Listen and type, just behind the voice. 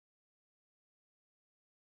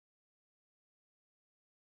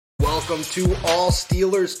welcome to All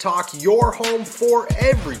Steelers Talk, your home for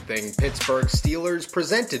everything Pittsburgh Steelers,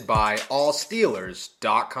 presented by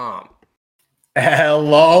allsteelers.com.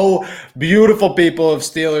 Hello, beautiful people of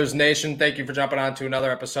Steelers Nation. Thank you for jumping on to another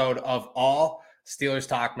episode of All Steelers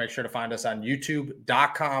Talk. Make sure to find us on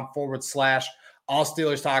youtube.com/All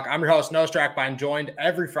Steelers Talk. I'm your host, Noah Strackbein, joined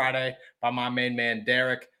every Friday by my main man,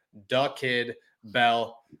 Derek, the Kid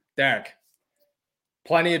Bell. Derek,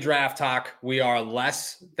 plenty of draft talk. We are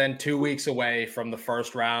less than 2 weeks away from the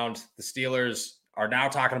first round. The Steelers are now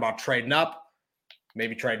talking about trading up,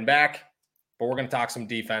 maybe trading back, but we're going to talk some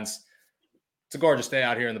defense. It's a gorgeous day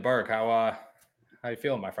out here in the Burgh. How you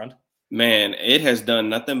feeling, my friend? Man, it has done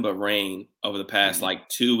nothing but rain over the past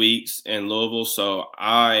 2 weeks in Louisville. So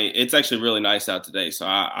it's actually really nice out today. So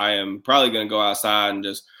I am probably going to go outside and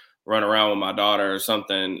just run around with my daughter or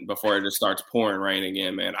something before it just starts pouring rain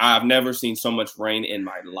again, man. I've never seen so much rain in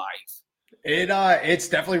my life. It's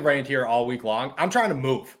definitely rained here all week long. I'm trying to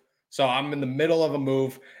move. So I'm in the middle of a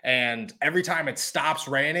move, and every time it stops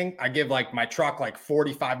raining, I give my truck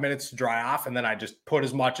 45 minutes to dry off, and then I just put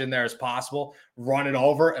as much in there as possible, run it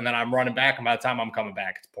over, and then I'm running back, and by the time I'm coming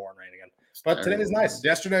back, it's pouring rain again. But today is nice.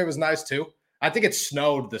 Yesterday was nice too. I think it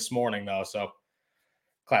snowed this morning though, so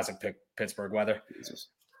classic Pittsburgh weather. Jesus.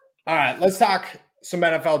 All right, let's talk some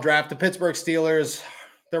NFL draft. The Pittsburgh Steelers,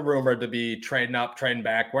 they're rumored to be trading up, trading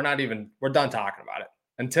back. We're done talking about it.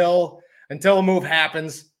 Until a move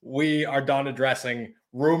happens, we are done addressing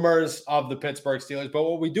rumors of the Pittsburgh Steelers. But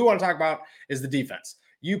what we do want to talk about is the defense.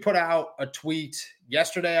 You put out a tweet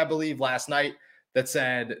yesterday, I believe, last night, that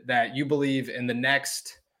said that you believe in the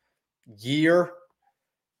next year,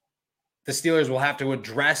 the Steelers will have to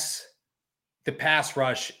address the pass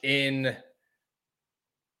rush in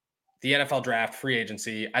the NFL draft, free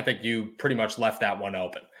agency. I think you pretty much left that one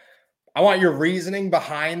open. I want your reasoning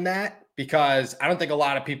behind that, because I don't think a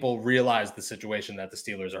lot of people realize the situation that the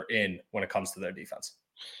Steelers are in when it comes to their defense.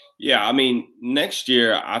 Yeah, I mean, next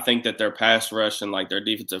year, I think that their pass rush and their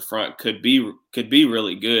defensive front could be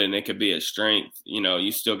really good, and it could be a strength.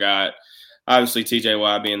 You still got obviously TJ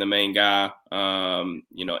Watt being the main guy,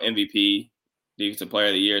 MVP, defensive player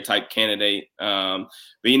of the year type candidate. But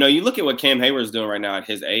you look at what Cam Hayward's doing right now at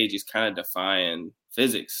his age, he's kind of defying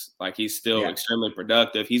physics. He's still extremely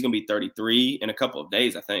productive. He's going to be 33 in a couple of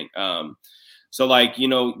days, I think. You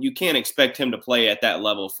can't expect him to play at that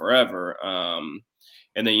level forever. And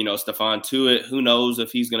then, Stephon Tuitt, who knows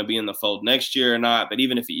if he's going to be in the fold next year or not. But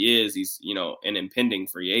even if he is, he's, an impending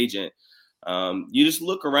free agent. You just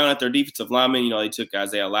look around at their defensive linemen. They took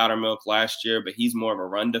Isaiah Loudermilk last year, but he's more of a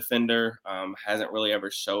run defender. Hasn't really ever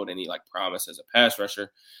showed any promise as a pass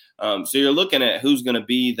rusher. So you're looking at who's going to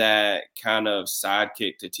be that kind of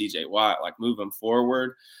sidekick to TJ Watt, moving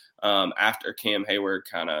forward, after Cam Hayward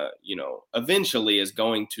kind of, eventually is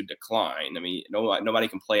going to decline. I mean, nobody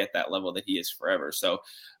can play at that level that he is forever. So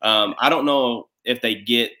I don't know if they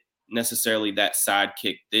get necessarily that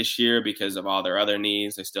sidekick this year because of all their other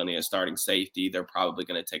needs. They still need a starting safety. They're probably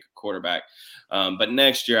going to take a quarterback. But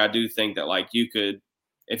next year, I do think that you could,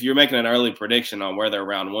 if you're making an early prediction on where their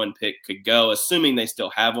round one pick could go, assuming they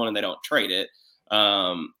still have one and they don't trade it,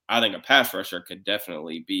 I think a pass rusher could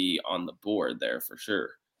definitely be on the board there for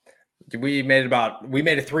sure. We made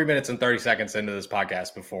it 3 minutes and 30 seconds into this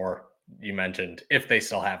podcast before you mentioned if they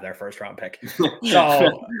still have their first round pick.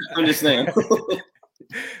 So I'm just saying.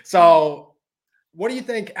 So what do you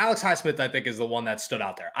think? Alex Highsmith, I think, is the one that stood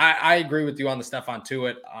out there. I agree with you on the Stephon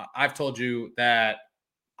Tuitt. I've told you that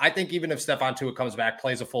I think even if Stephon Tuitt comes back,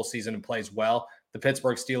 plays a full season and plays well, the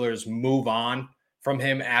Pittsburgh Steelers move on from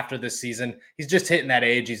him after this season. He's just hitting that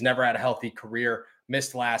age. He's never had a healthy career,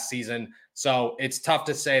 missed last season. So it's tough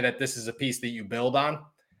to say that this is a piece that you build on.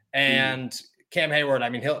 And Cam Hayward,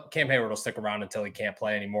 Cam Hayward will stick around until he can't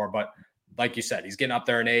play anymore. But like you said, he's getting up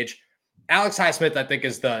there in age. Alex Highsmith, I think,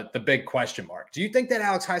 is the big question mark. Do you think that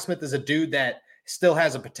Alex Highsmith is a dude that still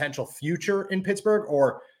has a potential future in Pittsburgh?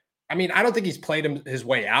 Or, I don't think he's played his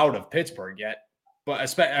way out of Pittsburgh yet. But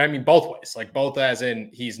both ways. Both as in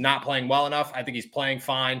he's not playing well enough. I think he's playing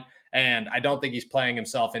fine. And I don't think he's playing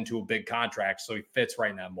himself into a big contract. So he fits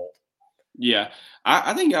right in that mold. Yeah,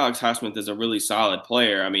 I think Alex Highsmith is a really solid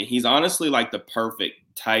player. He's honestly the perfect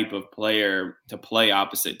type of player to play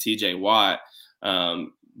opposite TJ Watt.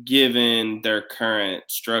 Given their current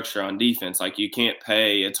structure on defense,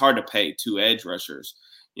 it's hard to pay two edge rushers,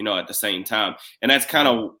 at the same time. And that's kind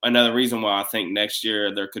of another reason why I think next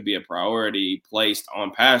year there could be a priority placed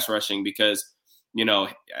on pass rushing because,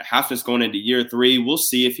 Highsmith's going into year 3. We'll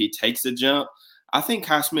see if he takes a jump. I think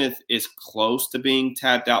Highsmith is close to being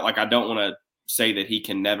tapped out. I don't want to say that he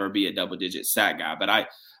can never be a double-digit sack guy. But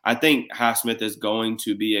I think Highsmith is going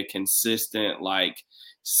to be a consistent, like,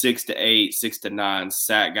 6 to 8, 6 to 9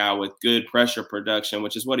 sack guy with good pressure production,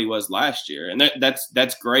 which is what he was last year. And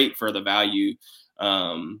that's great for the value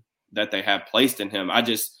that they have placed in him. I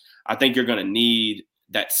think you're going to need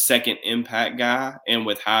that second impact guy. And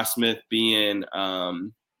with Highsmith being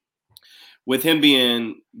with him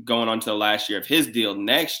being going on to the last year of his deal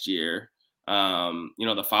next year,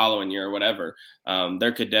 the following year or whatever,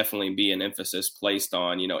 there could definitely be an emphasis placed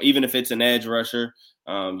on, even if it's an edge rusher,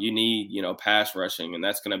 you need, pass rushing. And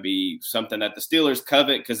that's going to be something that the Steelers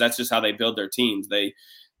covet, because that's just how they build their teams. They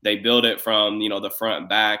build it from, the front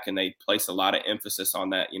back, and they place a lot of emphasis on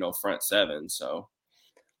that, front seven. So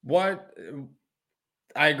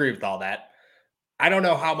I agree with all that. I don't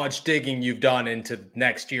know how much digging you've done into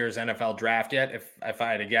next year's NFL draft yet. If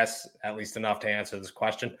I had to guess, at least enough to answer this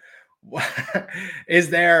question. Is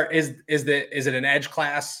it an edge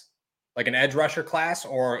class, like an edge rusher class,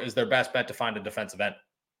 or is their best bet to find a defensive end?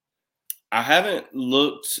 I haven't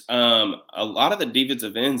looked. A lot of the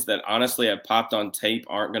defensive ends that honestly have popped on tape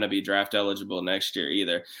aren't going to be draft eligible next year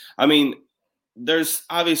either. I mean, there's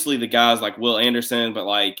obviously the guys like Will Anderson, but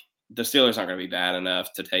like the Steelers aren't going to be bad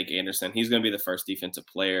enough to take Anderson. He's going to be the first defensive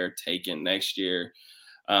player taken next year.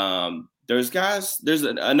 There's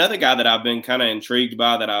another guy that I've been kind of intrigued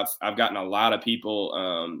by that I've gotten a lot of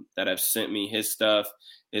people that have sent me his stuff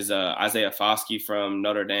is Isaiah Foskey from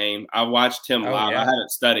Notre Dame. I watched him live. Yeah. I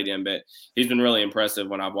haven't studied him, but he's been really impressive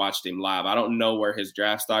when I've watched him live. I don't know where his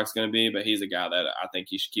draft stock's going to be, but he's a guy that I think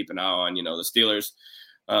you should keep an eye on. The Steelers,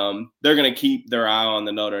 they're going to keep their eye on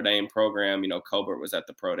the Notre Dame program. Colbert was at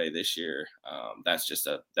the Pro Day this year.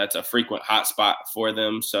 That's a frequent hot spot for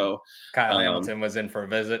them. So Kyle Hamilton was in for a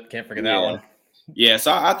visit. Can't forget that one. Yeah.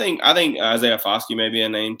 So I think Isaiah Foskey may be a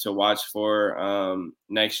name to watch for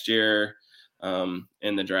next year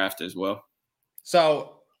in the draft as well.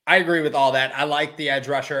 So I agree with all that. I like the edge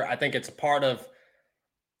rusher. I think it's a part of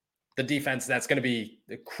the defense that's going to be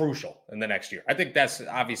crucial in the next year. I think that's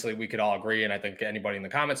obviously we could all agree. And I think anybody in the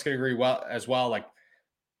comments could agree as well. Like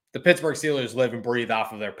the Pittsburgh Steelers live and breathe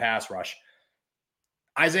off of their pass rush.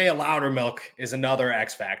 Isaiah Loudermilk is another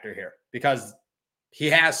X factor here because he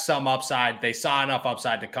has some upside. They saw enough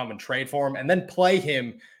upside to come and trade for him and then play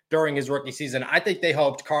him during his rookie season. I think they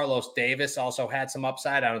hoped Carlos Davis also had some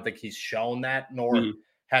upside. I don't think he's shown that, nor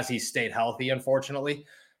has he stayed healthy, unfortunately.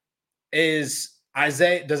 Does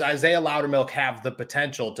Isaiah Loudermilk have the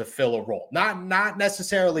potential to fill a role? Not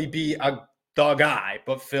necessarily be the guy,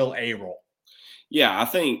 but fill a role. Yeah, I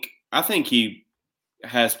think he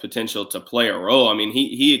has potential to play a role. I mean,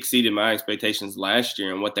 he exceeded my expectations last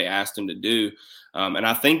year and what they asked him to do. And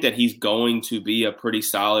I think that he's going to be a pretty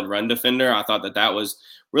solid run defender. I thought that was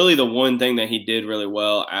really the one thing that he did really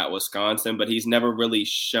well at Wisconsin, but he's never really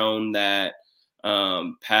shown that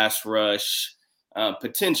pass rush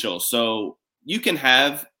potential. So you can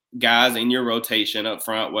have guys in your rotation up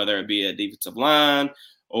front, whether it be a defensive line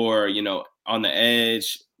or, on the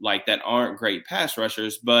edge, like that aren't great pass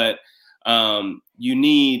rushers, but you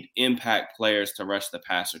need impact players to rush the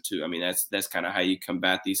passer too. I mean, that's kind of how you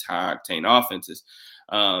combat these high octane offenses.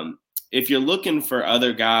 If you're looking for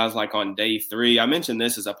other guys like on day 3, I mentioned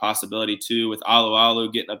this as a possibility too with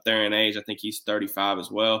Alu getting up there in age. I think he's 35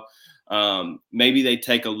 as well. Maybe they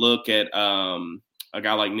take a look at a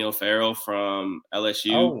guy like Neil Farrell from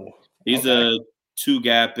LSU. He's a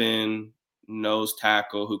 2-gapping nose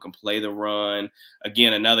tackle who can play the run.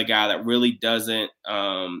 Again, another guy that really doesn't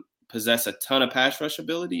possess a ton of pass rush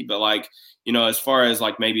ability, but as far as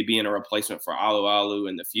maybe being a replacement for Alu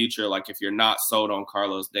in the future, if you're not sold on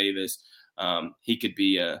Carlos Davis, he could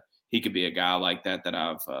be a guy like that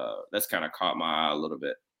I've that's kind of caught my eye a little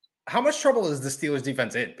bit. How much trouble is the Steelers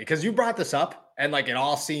defense in? Because you brought this up and it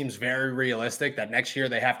all seems very realistic that next year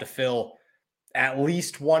they have to fill at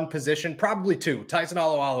least one position, probably 2. Tyson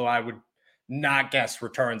Alualu, I would not guess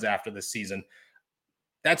returns after this season.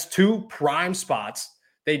 That's 2 prime spots.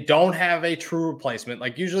 They don't have a true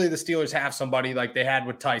replacement. Usually the Steelers have somebody like they had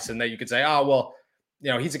with Tyson that you could say, oh, well,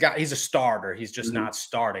 he's a guy, he's a starter. He's just not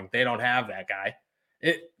starting. They don't have that guy.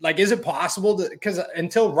 Is it possible because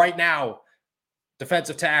until right now,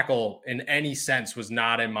 defensive tackle in any sense was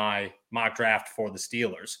not in my mock draft for the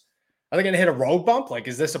Steelers. Are they going to hit a road bump?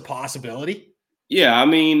 Is this a possibility? Yeah. I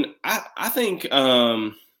mean, I think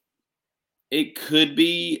it could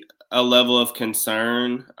be a level of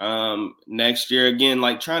concern next year. Again,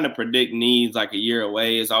 like trying to predict needs like a year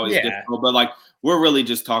away is always difficult, but like we're really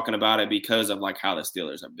just talking about it because of like how the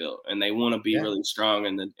Steelers are built, and they want to be really strong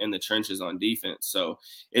in the trenches on defense. So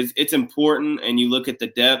it's important, and you look at the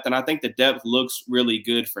depth, and I think the depth looks really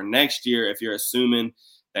good for next year if you're assuming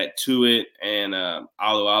that Tuitt and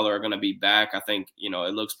Alu are going to be back. I think,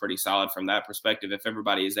 it looks pretty solid from that perspective if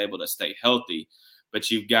everybody is able to stay healthy. But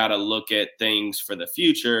you've got to look at things for the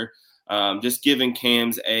future. Just given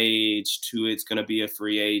Cam's age, Tuitt's going to be a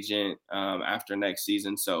free agent after next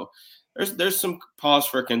season. So there's some cause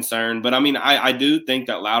for concern. But, I mean, I do think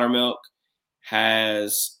that Loudermilk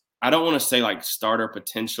has – I don't want to say, like, starter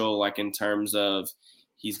potential, like, in terms of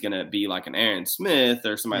he's going to be like an Aaron Smith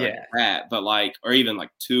or somebody like that, but like, or even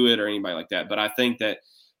like Tuitt or anybody like that. But I think that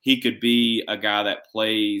he could be a guy that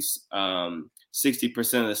plays 60% of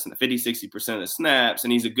the 50-60% of the snaps,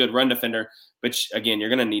 and he's a good run defender. But again, you're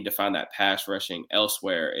going to need to find that pass rushing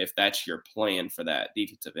elsewhere if that's your plan for that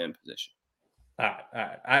defensive end position. All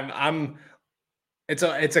right.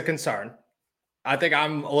 It's a concern. I think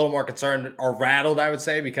I'm a little more concerned or rattled, I would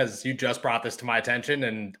say, because you just brought this to my attention,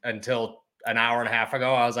 and until an hour and a half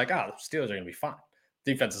ago, I was like, oh, the Steelers are going to be fine.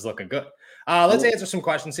 Defense is looking good. Let's answer some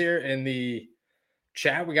questions here in the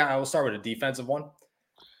chat. We'll start with a defensive one.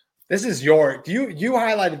 This is you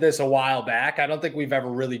highlighted this a while back. I don't think we've ever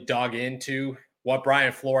really dug into what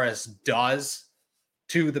Brian Flores does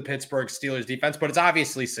to the Pittsburgh Steelers defense, but it's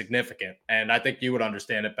obviously significant, and I think you would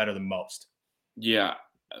understand it better than most. Yeah.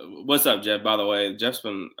 What's up, Jeff? By the way, Jeff's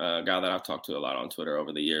been a guy that I've talked to a lot on Twitter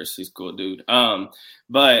over the years. He's a cool dude.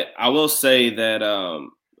 But I will say that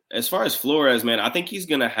as far as Flores, man, I think he's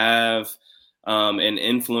going to have an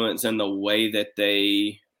influence in the way that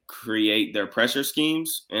they create their pressure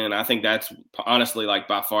schemes. And I think that's honestly like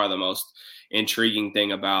by far the most intriguing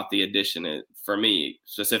thing about the addition for me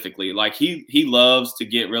specifically. Like he loves to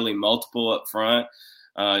get really multiple up front.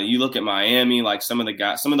 You look at Miami, like some of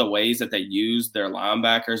the ways that they use their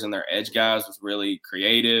linebackers and their edge guys was really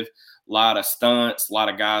creative. A lot of stunts, a lot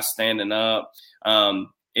of guys standing up.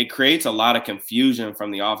 It creates a lot of confusion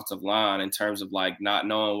from the offensive line in terms of like not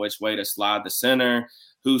knowing which way to slide the center,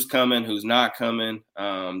 who's coming, who's not coming,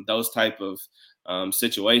 those type of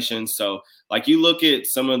situations. So like you look at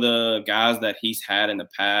some of the guys that he's had in the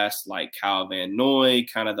past, like Kyle Van Noy,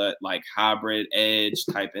 kind of the like hybrid edge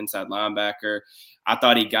type inside linebacker. I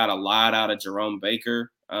thought he got a lot out of Jerome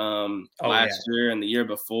Baker last year and the year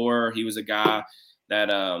before. He was a guy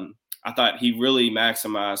that I thought he really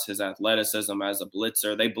maximized his athleticism as a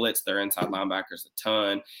blitzer. They blitzed their inside linebackers a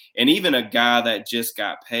ton. And even a guy that just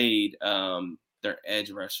got paid, their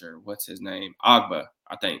edge rusher, what's his name? Agba,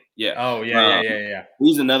 I think. Yeah. Oh, yeah.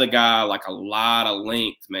 He's another guy, like a lot of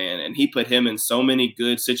length, man. And he put him in so many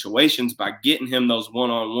good situations by getting him those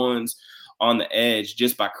one-on-ones on the edge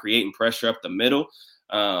just by creating pressure up the middle.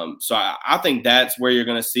 So I think that's where you're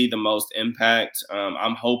going to see the most impact.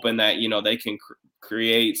 I'm hoping that, they can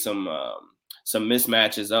create some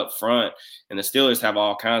mismatches up front. And the Steelers have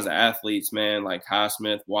all kinds of athletes, man, like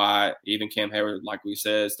Highsmith, Watt, even Cam Hayward, like we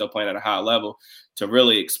said, still playing at a high level to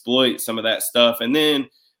really exploit some of that stuff. And then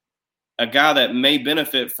a guy that may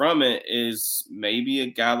benefit from it is maybe a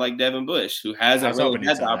guy like Devin Bush, who hasn't really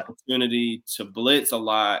had the opportunity to blitz a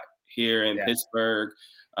lot here in Pittsburgh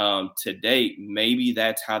to date. Maybe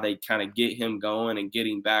that's how they kind of get him going and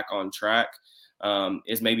getting back on track.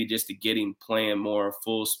 Is maybe just to get him playing more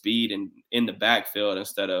full speed and in the backfield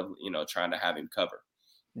instead of, trying to have him cover.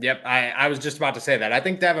 Yep. I was just about to say that. I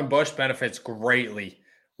think Devin Bush benefits greatly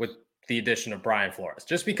with the addition of Brian Flores,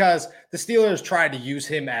 just because the Steelers tried to use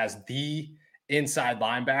him as the inside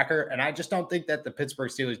linebacker. And I just don't think that the Pittsburgh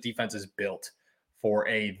Steelers defense is built for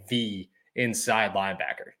the inside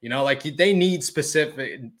linebacker. Like they need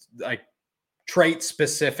specific, like trait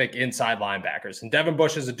specific inside linebackers. And Devin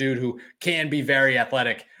Bush is a dude who can be very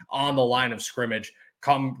athletic on the line of scrimmage,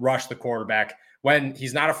 come rush the quarterback. When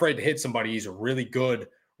he's not afraid to hit somebody, he's a really good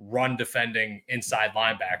run defending inside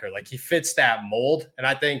linebacker. Like he fits that mold. And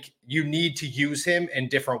I think you need to use him in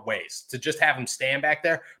different ways to just have him stand back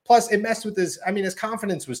there. Plus it messed with his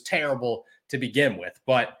confidence was terrible to begin with.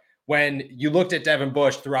 But when you looked at Devin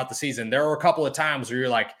Bush throughout the season, there were a couple of times where you're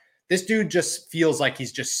like, this dude just feels like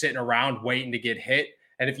he's just sitting around waiting to get hit.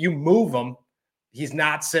 And if you move him, he's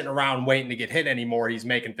not sitting around waiting to get hit anymore. He's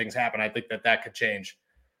making things happen. I think that could change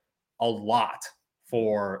a lot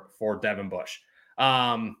for Devin Bush.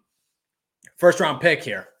 First round pick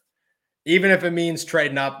here. Even if it means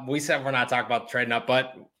trading up, we said we're not talking about trading up,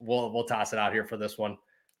 but we'll toss it out here for this one.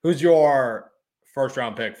 Who's your first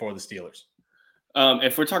round pick for the Steelers?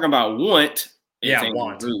 If we're talking about want,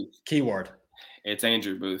 want. Keyword. It's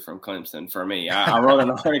Andrew Booth from Clemson for me. I wrote an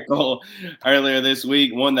article earlier this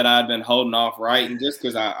week, one that I'd been holding off writing just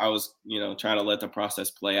because I was, trying to let the process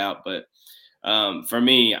play out. But for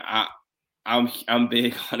me, I'm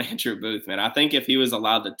big on Andrew Booth, man. I think if he was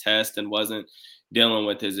allowed to test and wasn't dealing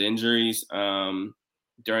with his injuries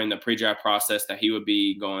during the pre-draft process, that he would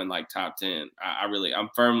be going like top 10. I'm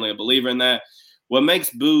firmly a believer in that. What makes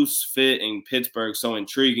Booth's fit in Pittsburgh so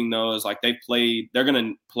intriguing, though, is like they're going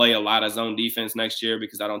to play a lot of zone defense next year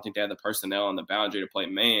because I don't think they have the personnel on the boundary to play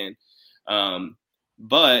man.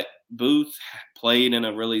 But Booth played in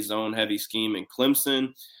a really zone-heavy scheme in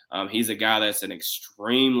Clemson. He's a guy that's an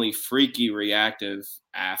extremely freaky, reactive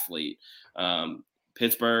athlete.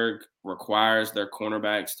 Pittsburgh requires their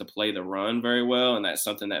cornerbacks to play the run very well, and that's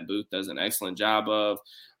something that Booth does an excellent job of.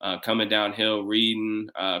 Coming downhill, reading,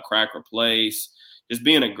 crack, replace, just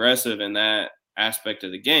being aggressive in that aspect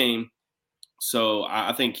of the game. So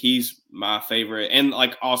I think he's my favorite. And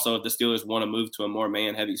like also, if the Steelers want to move to a more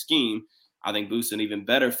man-heavy scheme, I think Booth's an even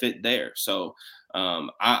better fit there. So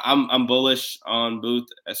I'm bullish on Booth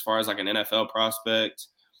as far as like an NFL prospect.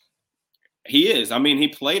 He is. I mean, he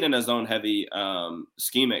played in a zone-heavy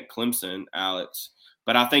scheme at Clemson, Alex.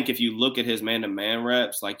 But I think if you look at his man-to-man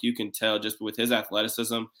reps, like you can tell just with his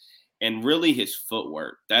athleticism and really his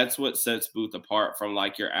footwork, that's what sets Booth apart from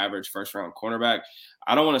like your average first-round cornerback.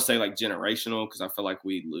 I don't want to say like generational because I feel like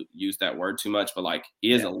we use that word too much, but like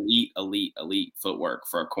he is elite footwork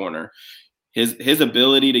for a corner. His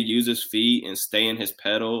ability to use his feet and stay in his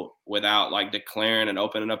pedal without like declaring and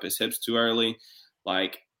opening up his hips too early,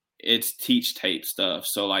 like it's teach tape stuff.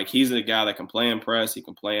 So like he's a guy that can play in press, he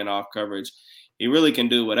can play in off coverage. He really can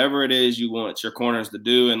do whatever it is you want your corners to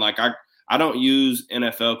do. And like I don't use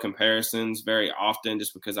NFL comparisons very often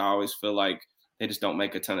just because I always feel like they just don't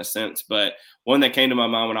make a ton of sense. But one that came to my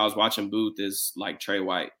mind when I was watching Booth is like Trey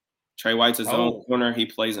White. Trey White's his own corner. He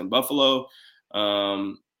plays in Buffalo.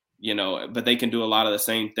 But they can do a lot of the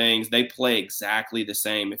same things. They play exactly the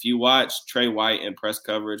same. If you watch Trey White in press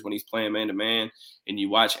coverage when he's playing man-to-man and you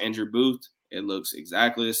watch Andrew Booth, it looks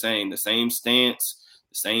exactly the same stance,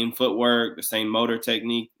 the same footwork, the same motor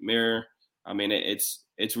technique, mirror. I mean, it's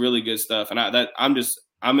really good stuff. And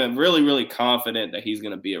I'm really, really confident that he's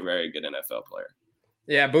going to be a very good NFL player.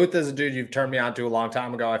 Yeah, Booth is a dude you've turned me on to a long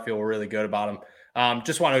time ago. I feel really good about him.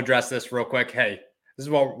 Just want to address this real quick. Hey, this is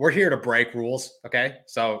what we're here to break rules. Okay.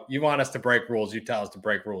 So you want us to break rules. You tell us to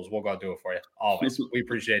break rules. We'll go do it for you. Always. We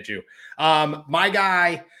appreciate you. My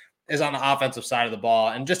guy is on the offensive side of the ball.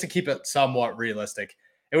 And just to keep it somewhat realistic,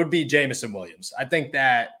 it would be Jameson Williams. I think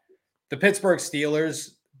that the Pittsburgh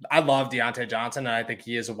Steelers, I love Deontay Johnson, and I think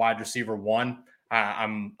he is a wide receiver one.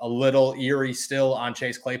 I'm a little eerie still on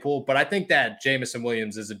Chase Claypool, but I think that Jameson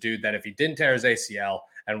Williams is a dude that if he didn't tear his ACL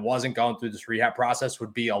and wasn't going through this rehab process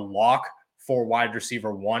would be a lock for wide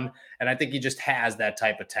receiver one. And I think he just has that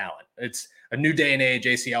type of talent. It's a new day and age.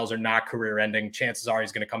 ACLs are not career ending. Chances are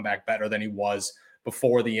he's going to come back better than he was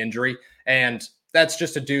before the injury. And that's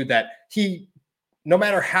just a dude that no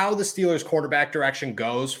matter how the Steelers quarterback direction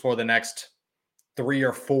goes for the next 3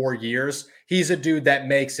 or 4 years, he's a dude that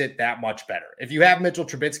makes it that much better. If you have Mitchell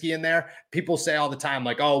Trubisky in there, people say all the time,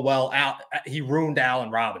 like, oh, well, he ruined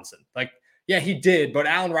Allen Robinson. Like, yeah, he did, but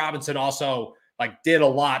Allen Robinson also like did a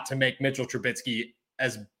lot to make Mitchell Trubisky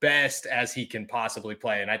as best as he can possibly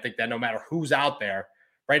play. And I think that no matter who's out there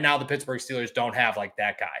right now, the Pittsburgh Steelers don't have like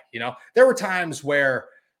that guy. There were times where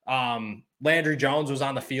Landry Jones was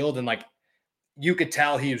on the field and like, you could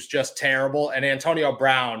tell he was just terrible. And Antonio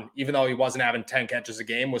Brown, even though he wasn't having 10 catches a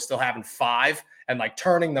game, was still having 5 and like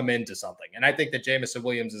turning them into something. And I think that Jameson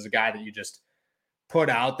Williams is a guy that you just put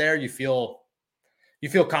out there. You feel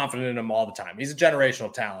confident in him all the time. He's a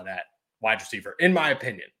generational talent at wide receiver, in my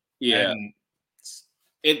opinion. Yeah. And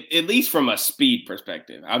at least from a speed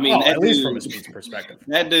perspective. I mean, at least from a speed perspective.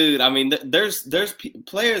 That dude, I mean, there's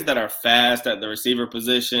players that are fast at the receiver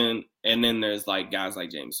position, and then there's like guys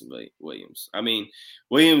like Jameson Williams. I mean,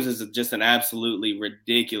 Williams is just an absolutely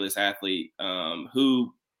ridiculous athlete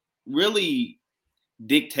who really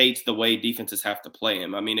dictates the way defenses have to play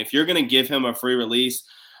him. I mean, if you're going to give him a free release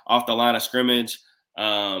off the line of scrimmage,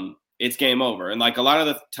 it's game over. And like a lot of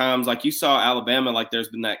the times, like you saw Alabama, like there's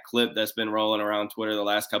been that clip that's been rolling around Twitter the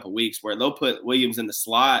last couple of weeks where they'll put Williams in the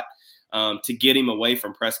slot to get him away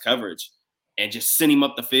from press coverage and just send him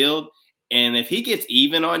up the field. And if he gets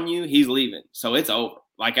even on you, he's leaving. So it's over.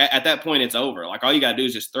 Like at that point, it's over. Like all you got to do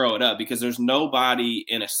is just throw it up because there's nobody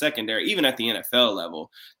in a secondary, even at the NFL level,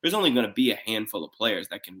 there's only going to be a handful of players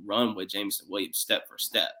that can run with Jameson Williams step for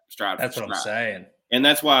step, stride for stride. That's what I'm saying. And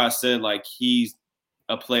that's why I said like he's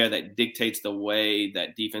a player that dictates the way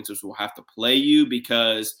that defenses will have to play you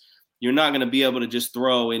because you're not going to be able to just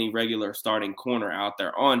throw any regular starting corner out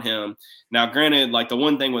there on him. Now, granted, like the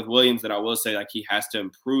one thing with Williams that I will say, like he has to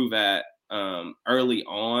improve at early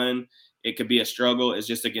on, it could be a struggle, is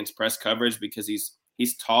just against press coverage because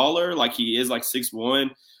he's taller, like he is like 6'1",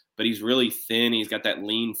 but he's really thin. He's got that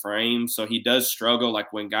lean frame. So he does struggle.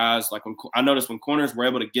 Like when guys, like when I noticed when corners were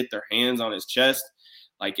able to get their hands on his chest,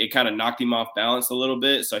 like it kind of knocked him off balance a little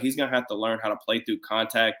bit. So he's going to have to learn how to play through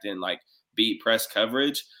contact and like beat press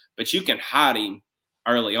coverage. But you can hide him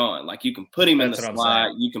early on. Like you can put him in the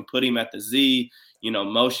slot. You can put him at the Z,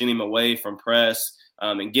 motion him away from press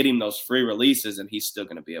and get him those free releases, and he's still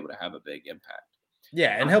going to be able to have a big impact.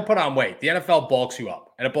 Yeah, and he'll put on weight. The NFL bulks you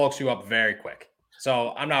up, and it bulks you up very quick.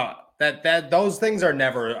 So I'm not that those things are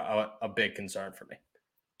never a big concern for me.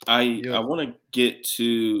 I want to get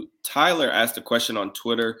to Tyler asked a question on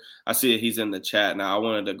Twitter. I see he's in the chat now. I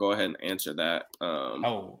wanted to go ahead and answer that.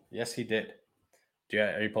 Yes, he did.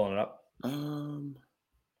 Are you pulling it up?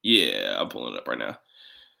 Yeah, I'm pulling it up right now.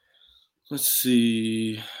 Let's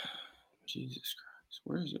see. Jesus Christ.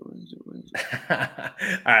 Where is it? All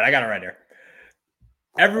right, I got it right here.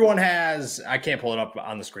 Everyone has, I can't pull it up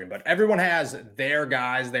on the screen, but everyone has their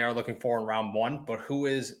guys they are looking for in round one. But who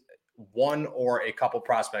is one or a couple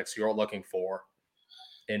prospects you're looking for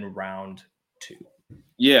in round two?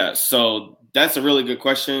 Yeah, so that's a really good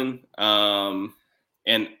question.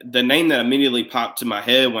 And the name that immediately popped to my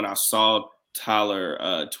head when I saw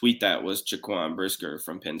Tyler tweet that was Jaquan Brisker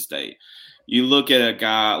from Penn State. You look at a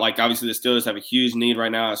guy, like obviously the Steelers have a huge need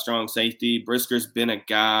right now, a strong safety. Brisker's been a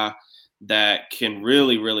guy that can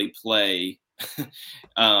really, really play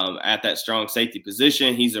at that strong safety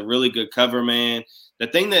position. He's a really good cover man. The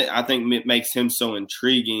thing that I think makes him so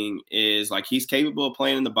intriguing is like he's capable of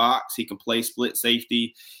playing in the box. He can play split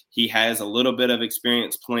safety. He has a little bit of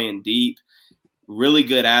experience playing deep. Really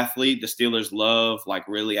good athlete. The Steelers love like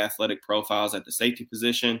really athletic profiles at the safety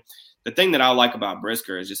position. The thing that I like about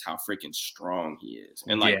Brisker is just how freaking strong he is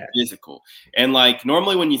and like physical. And like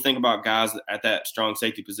normally when you think about guys at that strong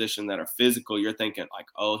safety position that are physical, you're thinking like,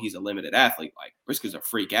 oh, he's a limited athlete. Like Brisker's a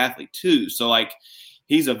freak athlete too. So like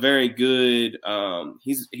he's a very good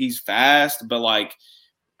he's fast, but like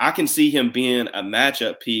I can see him being a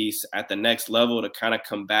matchup piece at the next level to kind of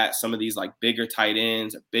combat some of these like bigger tight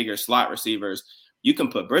ends or bigger slot receivers. You can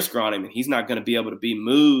put Brisker on him and he's not going to be able to be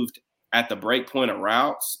moved at the break point of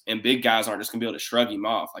routes, and big guys aren't just going to be able to shrug him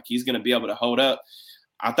off. Like he's going to be able to hold up.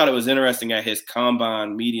 I thought it was interesting at his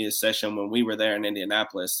combine media session when we were there in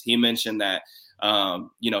Indianapolis. He mentioned that,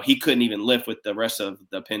 he couldn't even lift with the rest of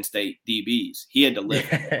the Penn State DBs. He had to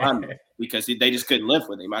lift because they just couldn't lift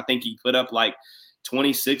with him. I think he put up like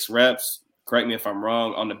 26 reps, correct me if I'm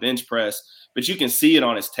wrong, on the bench press, but you can see it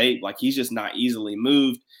on his tape. Like he's just not easily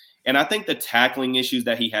moved. And I think the tackling issues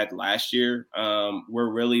that he had last year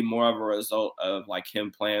were really more of a result of like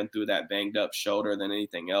him playing through that banged up shoulder than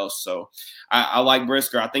anything else. So I like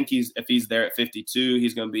Brisker. I think if he's there at 52,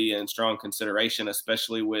 he's going to be in strong consideration,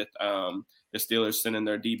 especially with the Steelers sending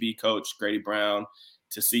their DB coach, Grady Brown,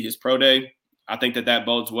 to see his pro day. I think that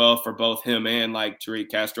bodes well for both him and like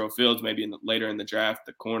Tariq Castro-Fields, maybe later in the draft,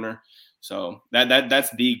 the corner. So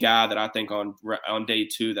that's the guy that I think on day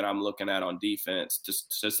two that I'm looking at on defense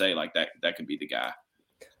to say like that could be the guy.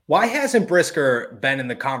 Why hasn't Brisker been in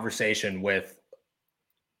the conversation with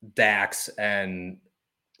Dax and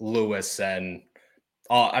Lewis and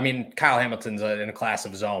Kyle Hamilton's in a class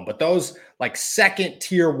of his own, but those like second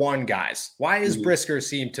tier one guys, why is Brisker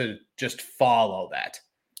seem to just follow that?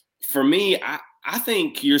 For me, I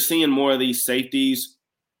think you're seeing more of these safeties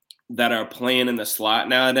that are playing in the slot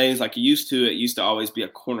nowadays. Like it used to always be a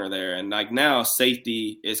corner there. And like now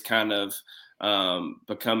safety is kind of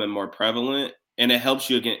becoming more prevalent, and it helps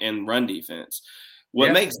you again in run defense.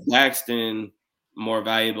 What makes Daxton more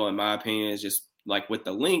valuable, in my opinion, is just like with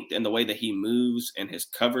the length and the way that he moves and his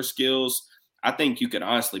cover skills. I think you could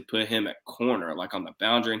honestly put him at corner, like on the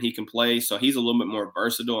boundary, and he can play. So he's a little bit more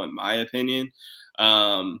versatile, in my opinion.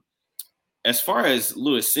 As far as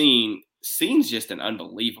Lewis Cines just an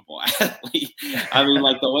unbelievable athlete. I mean,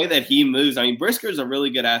 like the way that he moves. I mean, Brisker's a really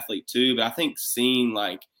good athlete too, but I think seeing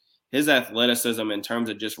like his athleticism in terms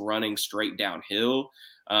of just running straight downhill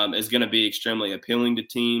is going to be extremely appealing to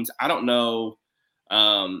teams. I don't know.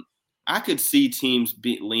 I could see teams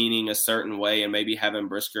leaning a certain way and maybe having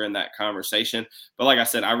Brisker in that conversation. But like I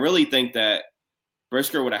said, I really think that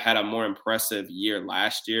Brisker would have had a more impressive year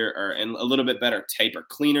last year and a little bit better tape or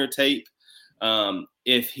cleaner tape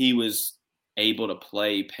if he was able to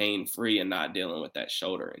play pain-free and not dealing with that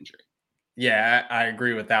shoulder injury. Yeah, I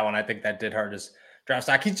agree with that one. I think that did hurt his draft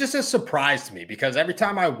stock. He's just a surprise to me because every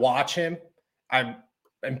time I watch him, I'm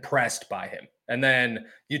impressed by him. And then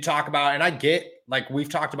you talk about, and I get, like we've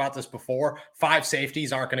talked about this before, 5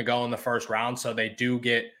 safeties aren't going to go in the first round. So they do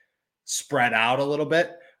get spread out a little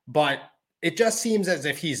bit. But it just seems as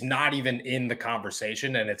if he's not even in the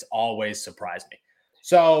conversation, and it's always surprised me.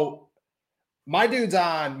 So my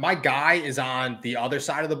guy is on the other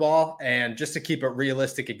side of the ball. And just to keep it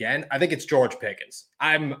realistic again, I think it's George Pickens.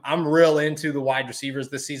 I'm real into the wide receivers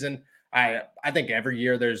this season. I think every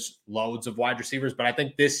year there's loads of wide receivers, but I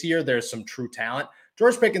think this year there's some true talent.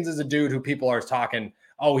 George Pickens is a dude who people are talking,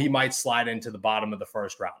 oh, he might slide into the bottom of the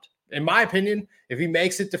first round. In my opinion, if he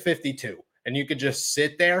makes it to 52 and you could just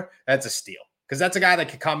sit there, that's a steal. Because that's a guy that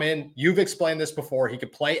could come in. You've explained this before. He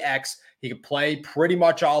could play X. He could play pretty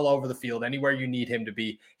much all over the field, anywhere you need him to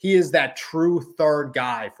be. He is that true third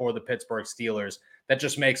guy for the Pittsburgh Steelers that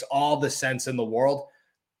just makes all the sense in the world.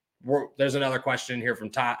 There's another question here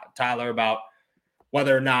from Tyler about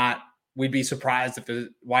whether or not we'd be surprised if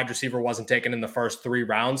the wide receiver wasn't taken in the first 3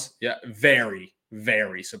 rounds. Yeah, very,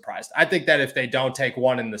 very surprised. I think that if they don't take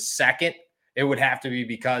one in the second, it would have to be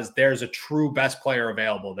because there's a true best player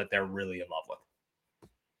available that they're really in love with.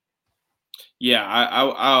 Yeah,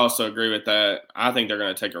 I also agree with that. I think they're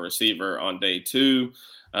going to take a receiver on day 2.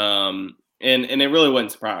 And it really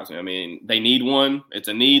wouldn't surprise me. I mean, they need one. It's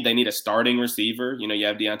a need. They need a starting receiver. You know, you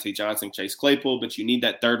have Deontay Johnson, Chase Claypool, but you need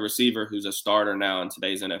that third receiver who's a starter now in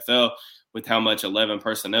today's NFL with how much 11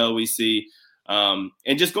 personnel we see. And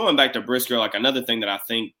just going back to Brisker, like another thing that I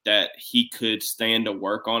think that he could stand to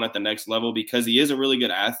work on at the next level because he is a really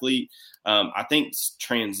good athlete. I think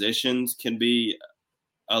transitions can be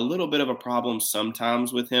a little bit of a problem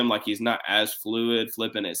sometimes with him. Like he's not as fluid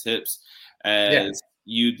flipping his hips as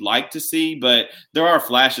you'd like to see, but there are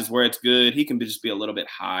flashes where it's good. He can just be a little bit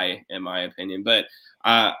high in my opinion, but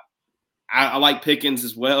I like Pickens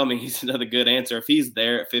as well. I mean, he's another good answer. If he's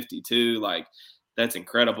there at 52, like that's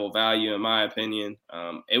incredible value in my opinion.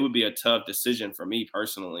 It would be a tough decision for me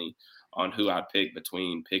personally on who I'd pick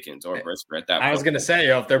between Pickens or Brisker at that point. I was going to say,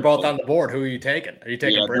 if they're both on the board, who are you taking? Are you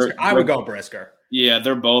taking Brisker? I would go Brisker. Yeah,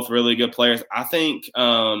 they're both really good players. I think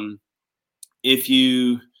if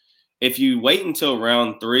you wait until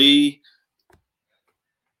round 3,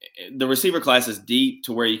 the receiver class is deep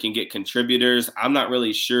to where you can get contributors. I'm not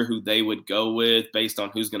really sure who they would go with based on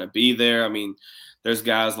who's going to be there. I mean, there's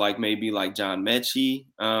guys like maybe like John Mechie,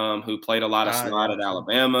 who played a lot of slot at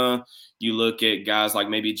Alabama. You look at guys like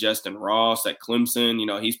maybe Justin Ross at Clemson. You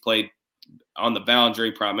know, he's played on the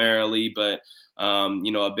boundary primarily, but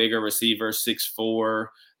you know, a bigger receiver, 6'4",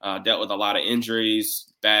 dealt with a lot of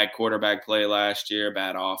injuries, bad quarterback play last year,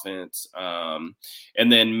 bad offense.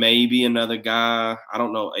 And then maybe another guy, I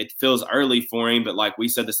don't know, it feels early for him, but like we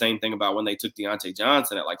said the same thing about when they took Deontay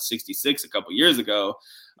Johnson at like 66 a couple years ago.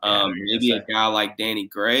 Maybe a guy like Danny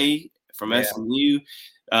Gray from SMU.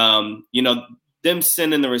 You know, them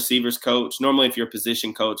sending the receivers coach. Normally, if your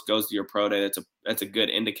position coach goes to your pro day, that's a good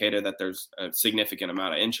indicator that there's a significant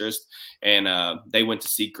amount of interest. And they went to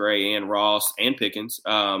see Gray and Ross and Pickens.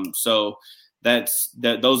 So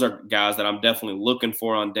those are guys that I'm definitely looking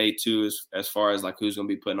for on day 2 as far as like who's going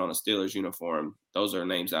to be putting on a Steelers uniform. Those are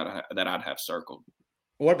names that I'd have circled.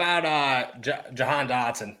 What about Jahan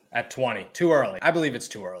Dotson at 20? Too early. I believe it's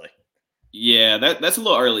too early. Yeah, that's a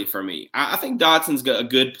little early for me. I think Dotson's a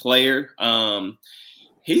good player.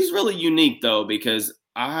 He's really unique though, because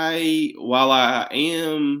while I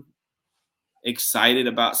am excited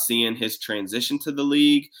about seeing his transition to the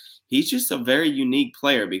league, he's just a very unique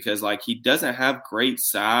player because like he doesn't have great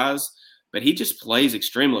size, but he just plays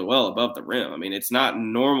extremely well above the rim. I mean, it's not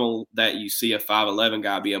normal that you see a 5'11"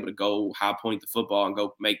 guy be able to go high point the football and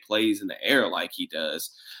go make plays in the air like he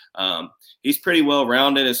does. He's pretty well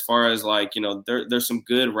rounded as far as like, you know, there's some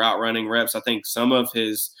good route running reps. I think some of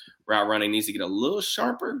his route running needs to get a little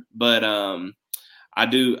sharper, but I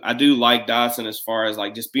do like Dotson as far as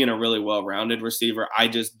like just being a really well rounded receiver. I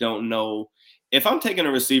just don't know if I'm taking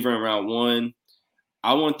a receiver in round 1,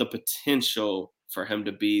 I want the potential for him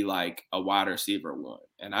to be like a wide receiver 1.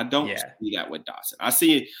 And I don't see that with Dotson. I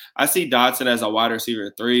see Dotson as a wide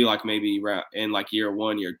receiver 3, like maybe in like year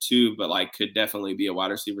 1, year 2, but like could definitely be a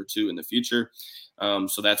wide receiver 2 in the future.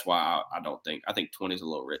 So that's why I think 20 is a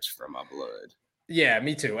little rich for my blood. Yeah,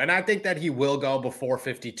 me too. And I think that he will go before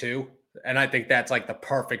 52. And I think that's like the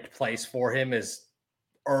perfect place for him is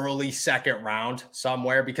early second round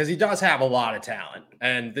somewhere because he does have a lot of talent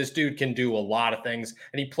and this dude can do a lot of things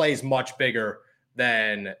and he plays much bigger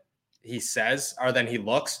than he says or than he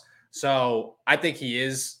looks. So I think he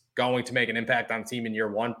is going to make an impact on the team in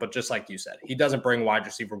year 1, but just like you said, he doesn't bring wide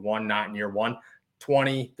receiver 1, not in year 1.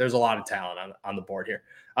 20, there's a lot of talent on the board here.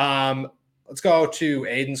 Let's go to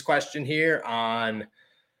Aiden's question here on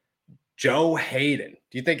Joe Hayden.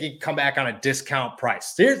 Do you think he can come back on a discount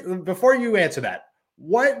price? Before you answer that,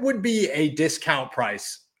 what would be a discount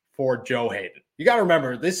price for Joe Hayden? You got to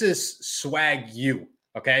remember, this is swag you.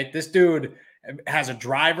 Okay. This dude has a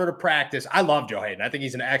driver to practice. I love Joe Hayden. I think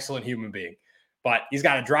he's an excellent human being, but he's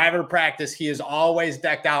got a driver to practice. He is always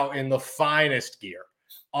decked out in the finest gear.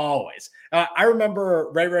 Always. I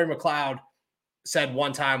remember Ray McLeod said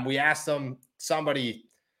one time, we asked him, somebody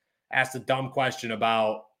asked a dumb question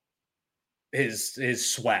about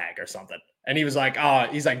his swag or something. And he was like,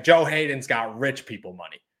 he's like, Joe Hayden's got rich people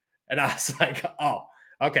money. And I was like, oh,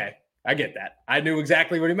 okay. I get that. I knew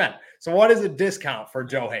exactly what he meant. So what is a discount for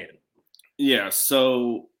Joe Hayden? Yeah.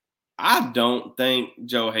 So I don't think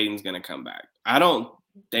Joe Hayden's going to come back. I don't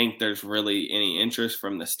think there's really any interest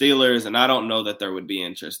from the Steelers. And I don't know that there would be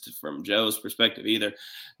interest from Joe's perspective either.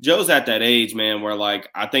 Joe's at that age, man, where like,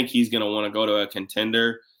 I think he's going to want to go to a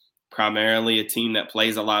contender, primarily a team that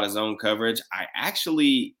plays a lot of zone coverage.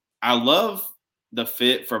 I love the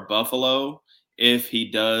fit for Buffalo if he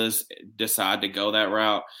does decide to go that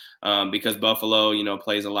route, because Buffalo,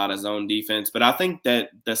 plays a lot of zone defense. But I think that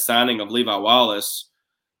the signing of Levi Wallace,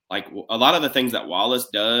 like a lot of the things that Wallace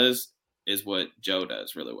does is what Joe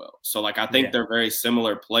does really well. So like, I think they're very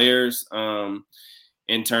similar players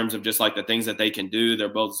in terms of just like the things that they can do. They're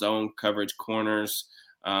both zone coverage corners.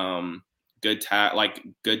 Good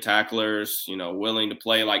tacklers, willing to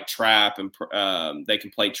play like trap, and they can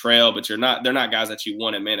play trail, but they're not guys that you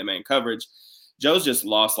want in man-to-man coverage. Joe's just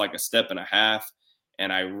lost like a step and a half.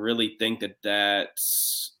 And I really think that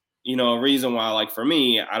that's, a reason why, like for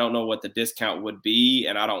me, I don't know what the discount would be.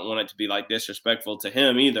 And I don't want it to be like disrespectful to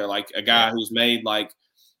him either. Like a guy who's made like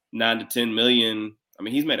 9 to 10 million. I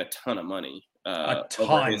mean, he's made a ton of money, a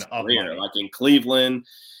ton of money. Like in Cleveland,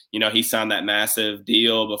 he signed that massive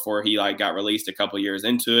deal before he like got released a couple years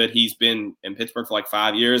into it. He's been in Pittsburgh for like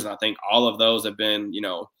 5 years. And I think all of those have been,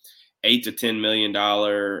 $8 to $10 million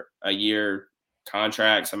a year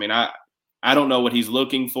contracts. I mean, I don't know what he's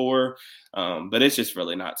looking for, but it's just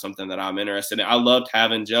really not something that I'm interested in. I loved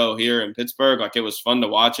having Joe here in Pittsburgh. Like it was fun to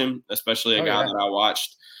watch him, especially a guy that I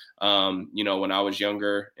watched, when I was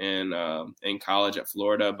younger in college at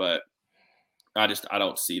Florida, but I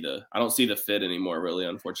don't see the fit anymore, really,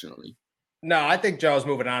 unfortunately. No, I think Joe's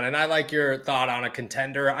moving on, and I like your thought on a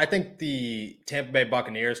contender. I think the Tampa Bay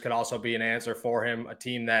Buccaneers could also be an answer for him, a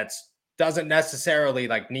team that doesn't necessarily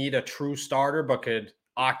like need a true starter, but could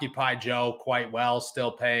occupy Joe quite well,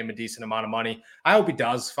 still pay him a decent amount of money. I hope he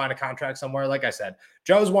does find a contract somewhere. Like I said,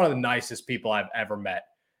 Joe's one of the nicest people I've ever met,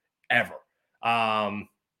 ever.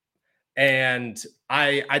 And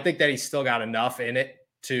I think that he's still got enough in it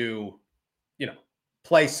to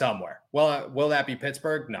play somewhere. Well, will that be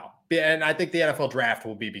Pittsburgh? No. And I think the NFL draft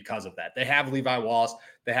will be because of that. They have Levi Wallace.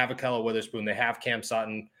 They have Ahkello Witherspoon. They have Cam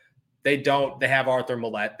Sutton. They have Arthur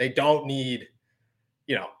Millette. They don't need,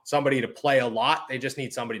 somebody to play a lot. They just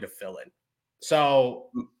need somebody to fill in. So,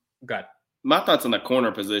 good. My thoughts on the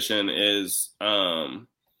corner position is they're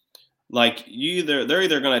either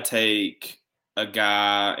going to take a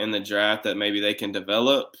guy in the draft that maybe they can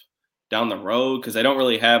develop down the road, because they don't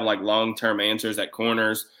really have like long-term answers at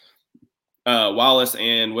corners. Wallace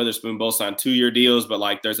and Witherspoon both signed 2-year deals, but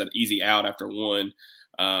like there's an easy out after one.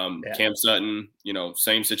 Cam Sutton,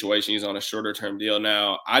 same situation. He's on a shorter term deal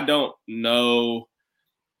now. I don't know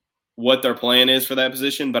what their plan is for that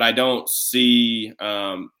position, but I don't see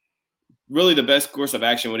really the best course of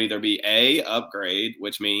action would either be upgrade,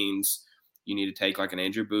 which means you need to take like an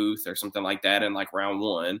Andrew Booth or something like that in like round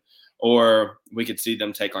 1. Or we could see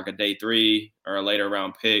them take like a day 3 or a later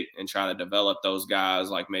round pick and try to develop those guys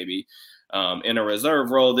like maybe in a reserve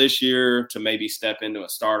role this year to maybe step into a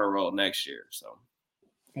starter role next year. So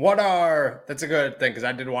that's a good thing, because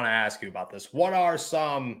I did want to ask you about this. What are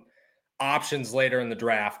some options later in the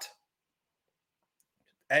draft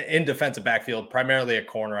in defensive backfield, primarily a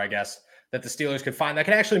corner, I guess, that the Steelers could find that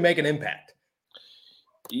can actually make an impact?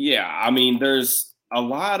 Yeah, I mean, there's a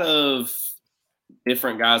lot of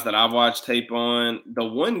different guys that I've watched tape on. The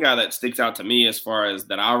one guy that sticks out to me as far as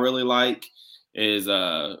that I really like is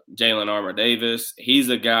Jalen Armour-Davis. He's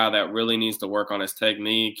a guy that really needs to work on his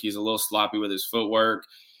technique. He's a little sloppy with his footwork,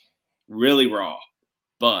 really raw.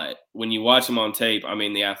 But when you watch him on tape, I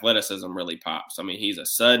mean, the athleticism really pops. I mean, he's a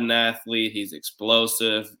sudden athlete. He's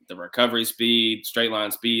explosive. The recovery speed, straight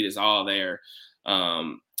line speed is all there.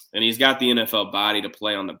 And he's got the NFL body to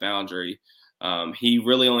play on the boundary. He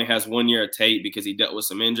really only has 1 year of tape because he dealt with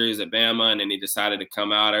some injuries at Bama, and then he decided to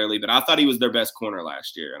come out early. But I thought he was their best corner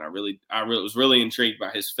last year, and I was really intrigued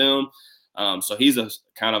by his film. So he's a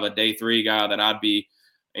kind of a day 3 guy that I'd be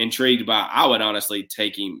intrigued by. I would honestly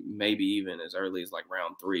take him maybe even as early as like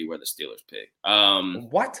round 3, where the Steelers pick.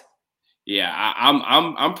 What? Yeah,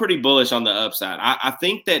 I'm pretty bullish on the upside. I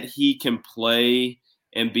think that he can play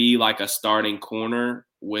and be like a starting corner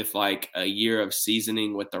with like a year of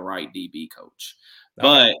seasoning with the right DB coach.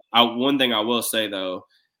 Okay. But one thing I will say though,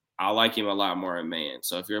 I like him a lot more in man.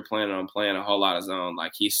 So if you're planning on playing a whole lot of zone,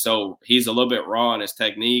 like he's a little bit raw in his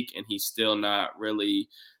technique, and he's still not really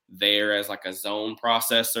there as like a zone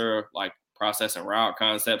processor, like processing route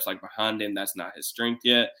concepts like behind him. That's not his strength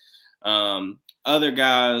yet. Other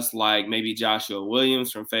guys like maybe Joshua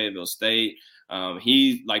Williams from Fayetteville State.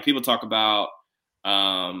 He like people talk about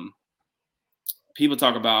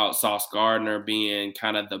Sauce Gardner being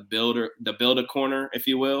kind of the builder corner, if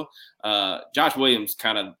you will. Josh Williams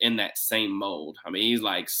kind of in that same mold. I mean, he's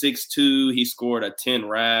like 6'2". He scored a 10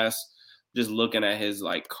 RAS. Just looking at his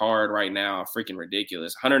like card right now, freaking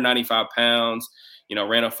ridiculous. 195 pounds,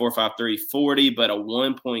 ran a 4.53 40, but a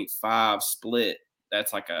 1.5 split.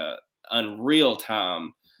 That's like a unreal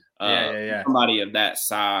time. Somebody of that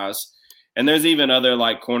size. And there's even other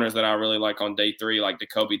like corners that I really like on day 3, like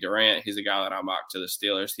Jacoby Durant. He's a guy that I mocked to the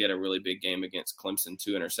Steelers. He had a really big game against Clemson,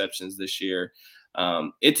 2 interceptions this year.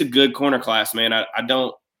 It's a good corner class, man. I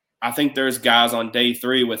think there's guys on day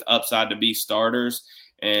 3 with upside to be starters,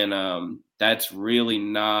 and that's really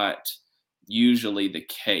not usually the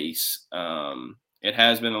case. It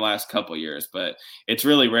has been the last couple of years, but it's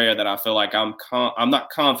really rare that I feel like I'm not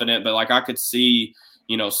confident, but like I could see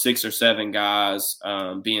 6 or 7 guys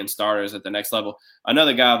being starters at the next level.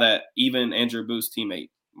 Another guy that even Andrew Booth's teammate,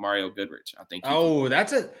 Mario Goodrich, I think.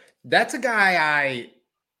 That's a guy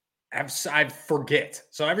I forget.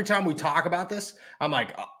 So every time we talk about this, I'm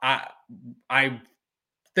like, I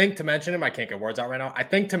think to mention him. I can't get words out right now. I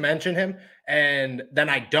think to mention him, and then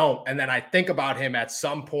I don't. And then I think about him at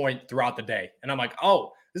some point throughout the day. And I'm like,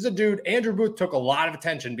 oh, this is a dude. Andrew Booth took a lot of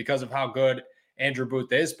attention because of how good Andrew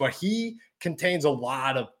Booth is, but he contains a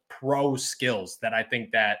lot of pro skills that I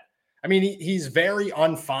think that, he's very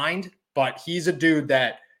unfined, but he's a dude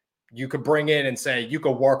that you could bring in and say you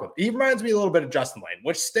could work with. He reminds me a little bit of Justin Lane,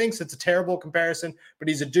 which stinks. It's a terrible comparison, but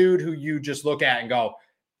he's a dude who you just look at and go,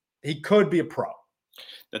 he could be a pro.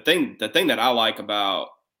 The thing that I like about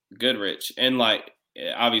Goodrich, and like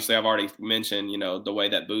obviously I've already mentioned, the way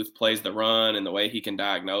that Booth plays the run and the way he can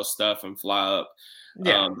diagnose stuff and fly up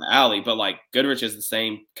the alley, but like Goodrich is the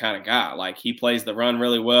same kind of guy. Like he plays the run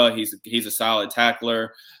really well. He's a solid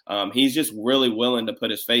tackler. He's just really willing to put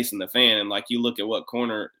his face in the fan. And like you look at what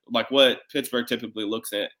Pittsburgh typically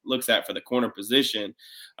looks at for the corner position,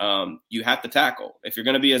 you have to tackle. If you're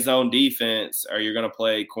going to be a zone defense or you're going to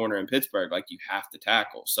play corner in Pittsburgh, like you have to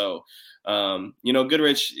tackle. So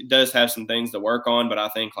Goodrich does have some things to work on, but I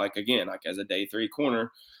think like as a day 3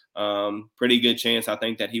 corner, pretty good chance I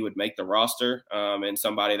think that he would make the roster, and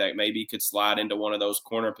somebody that maybe could slide into one of those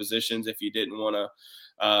corner positions if you didn't want to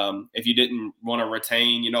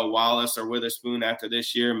retain Wallace or Witherspoon after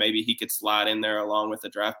this year. Maybe he could slide in there along with the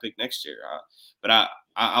draft pick next year. But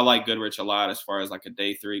I like Goodrich a lot as far as like a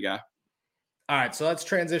day 3 guy. All right, so let's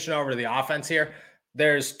transition over to the offense here.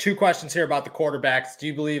 There's 2 questions here about the quarterbacks. Do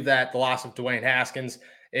you believe that the loss of Dwayne Haskins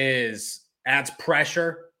adds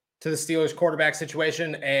pressure to the Steelers quarterback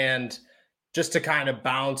situation? And just to kind of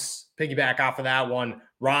piggyback off of that one,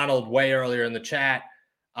 Ronald way earlier in the chat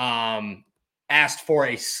asked for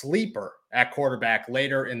a sleeper at quarterback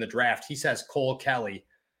later in the draft. He says Cole Kelly.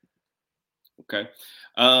 Okay.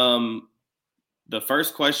 The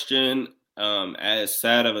first question, as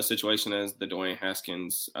sad of a situation as the Dwayne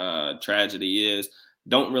Haskins tragedy is,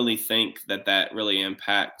 don't really think that really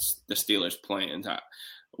impacts the Steelers' plans.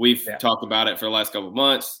 We've talked about it for the last couple of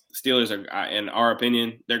months. Steelers are, in our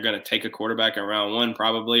opinion, they're going to take a quarterback in round 1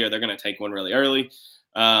 probably, or they're going to take one really early.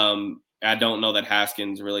 I don't know that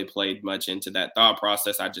Haskins really played much into that thought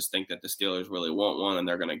process. I just think that the Steelers really want one and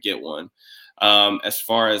they're going to get one. As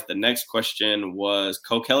far as the next question was,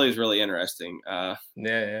 Cole Kelly is really interesting.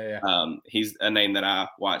 He's a name that I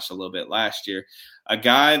watched a little bit last year. A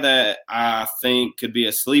guy that I think could be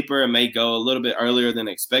a sleeper and may go a little bit earlier than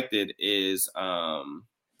expected is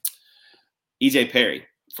EJ Perry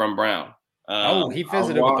from Brown. He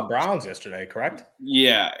visited with the Browns yesterday, correct?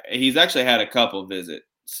 Yeah, he's actually had a couple visits.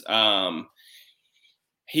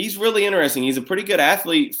 He's really interesting. He's a pretty good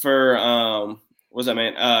athlete for he's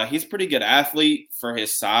a pretty good athlete for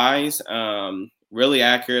his size. Really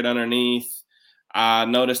accurate underneath. I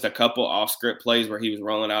noticed a couple off-script plays where he was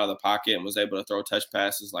rolling out of the pocket and was able to throw touch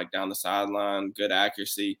passes like down the sideline, good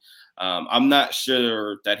accuracy. I'm not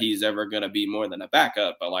sure that he's ever going to be more than a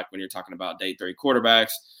backup, but like when you're talking about day 3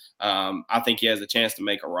 quarterbacks, I think he has a chance to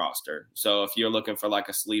make a roster. So if you're looking for like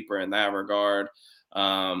a sleeper in that regard,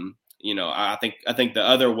 I think the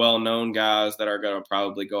other well-known guys that are going to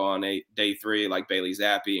probably go on day 3, like Bailey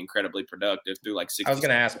Zappi, incredibly productive through like 60 I was going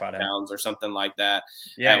to ask about him. pounds or something like that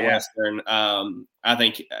at Western. I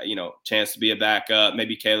think, chance to be a backup.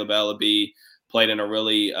 Maybe Caleb Ellaby played in a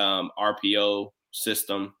really RPO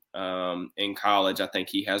system in college. I think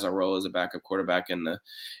he has a role as a backup quarterback in the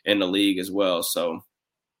league as well. So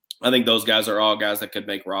I think those guys are all guys that could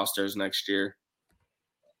make rosters next year.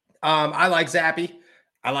 I like Zappi.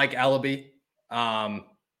 I like Ellaby. I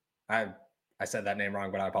said that name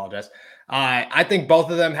wrong, but I apologize. I think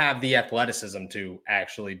both of them have the athleticism to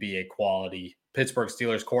actually be a quality Pittsburgh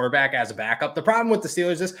Steelers quarterback as a backup. The problem with the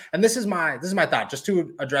Steelers is, and this is my thought, just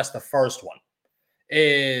to address the first one,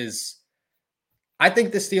 is I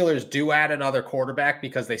think the Steelers do add another quarterback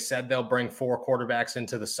because they said they'll bring 4 quarterbacks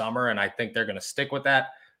into the summer, and I think they're going to stick with that.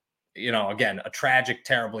 Again, a tragic,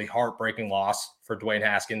 terribly heartbreaking loss for Dwayne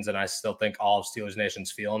Haskins, and I still think all of Steelers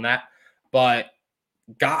Nation's feeling that. But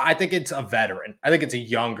I think it's a veteran. I think it's a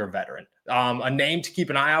younger veteran. A name to keep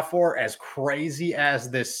an eye out for, as crazy as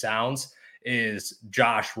this sounds, is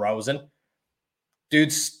Josh Rosen.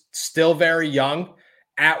 Dude's still very young.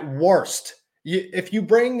 At worst, if you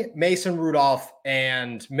bring Mason Rudolph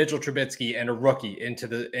and Mitchell Trubisky and a rookie into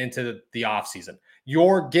the offseason,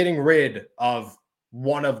 you're getting rid of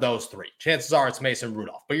one of those 3. Chances are it's Mason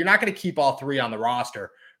Rudolph, but you're not going to keep all 3 on the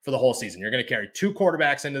roster for the whole season. You're going to carry 2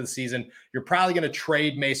 quarterbacks into the season. You're probably going to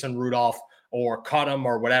trade Mason Rudolph or cut him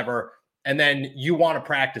or whatever. And then you want a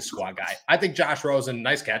practice squad guy. I think Josh Rosen,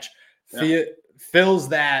 nice catch, fills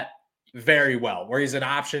that very well, where he's an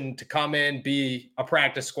option to come in, be a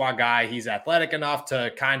practice squad guy. He's athletic enough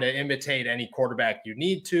to kind of imitate any quarterback you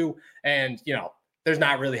need to. And, there's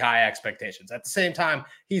not really high expectations. At the same time,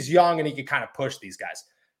 he's young and he can kind of push these guys.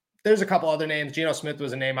 There's a couple other names. Geno Smith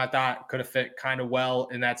was a name I thought could have fit kind of well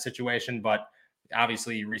in that situation, but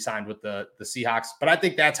obviously he re-signed with the Seahawks. But I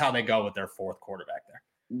think that's how they go with their 4th quarterback there.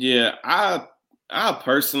 Yeah, I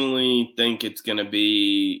personally think it's going to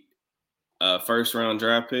be a first-round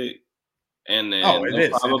draft pick, and then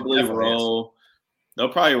they'll probably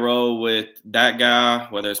roll with that guy,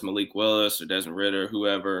 whether it's Malik Willis or Desmond Ridder,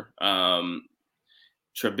 whoever.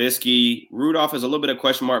 Trubisky, Rudolph is a little bit of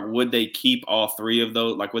question mark. Would they keep all 3 of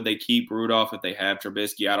those? Like, would they keep Rudolph if they have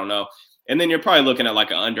Trubisky? I don't know. And then you're probably looking at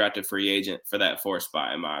like an undrafted free agent for that 4th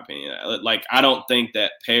spot, in my opinion. Like, I don't think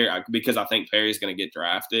that because I think Perry's going to get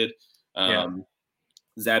drafted.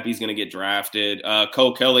 Zappi's going to get drafted.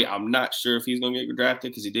 Cole Kelly, I'm not sure if he's going to get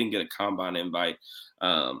drafted because he didn't get a combine invite.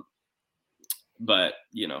 But,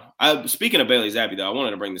 speaking of Bailey Zappi, though, I wanted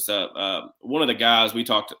to bring this up. One of the guys we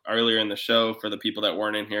talked earlier in the show, for the people that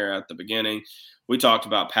weren't in here at the beginning, we talked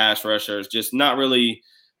about pass rushers, just not really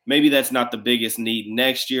 – maybe that's not the biggest need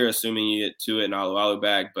next year, assuming you get to it and Alu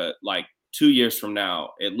back. But, 2 years from now,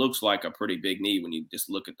 it looks like a pretty big need when you just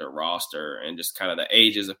look at their roster and just kind of the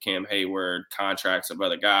ages of Cam Hayward, contracts of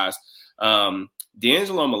other guys.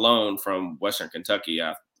 D'Angelo Malone from Western Kentucky,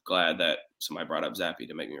 I'm glad that somebody brought up Zappi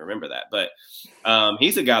to make me remember that. But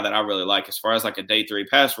he's a guy that I really like as far as like a day 3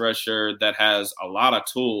 pass rusher that has a lot of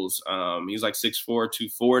tools. He's like 6'4",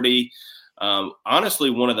 240. Honestly,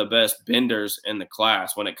 one of the best benders in the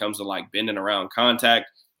class when it comes to like bending around contact.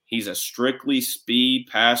 He's a strictly speed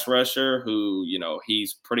pass rusher who,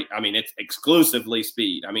 he's it's exclusively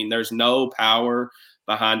speed. There's no power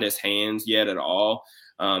behind his hands yet at all.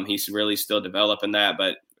 He's really still developing that,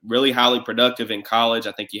 but really highly productive in college.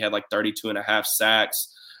 I think he had like 32.5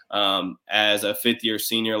 sacks. As a 5th-year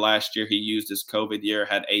senior last year, he used his COVID year,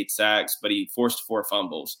 had 8 sacks, but he forced 4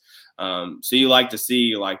 fumbles. So you like to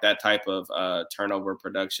see like that type of turnover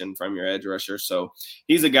production from your edge rusher. So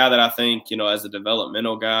he's a guy that I think, as a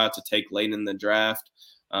developmental guy to take late in the draft,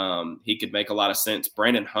 he could make a lot of sense.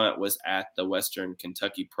 Brandon Hunt was at the Western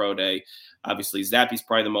Kentucky Pro Day. Obviously, Zappi's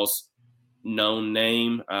probably the most known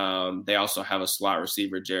name. They also have a slot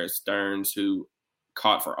receiver, Jared Stearns, who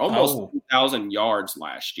caught for almost 2,000 yards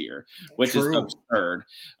last year, which is absurd.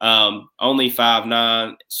 Only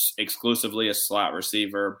 5'9", exclusively a slot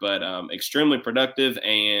receiver, but extremely productive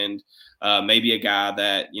and maybe a guy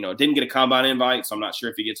that, didn't get a combine invite, so I'm not sure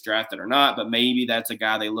if he gets drafted or not, but maybe that's a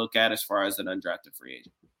guy they look at as far as an undrafted free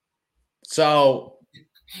agent. So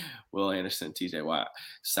Will Anderson, TJ Watt.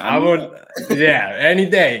 Any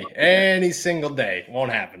day, any single day.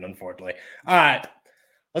 Won't happen, unfortunately. All right.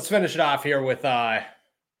 Let's finish it off here with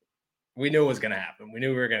we knew it was going to happen. We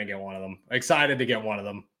knew we were going to get one of them. Excited to get one of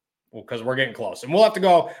them because we're getting close. And we'll have to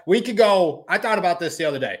go. We could go. I thought about this the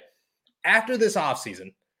other day. After this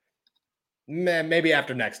offseason, maybe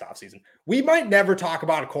after next offseason. We might never talk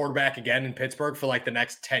about a quarterback again in Pittsburgh for like the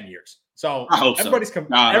next 10 years. So I hope everybody's so.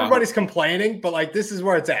 everybody's complaining, but like this is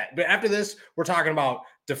where it's at. But after this, we're talking about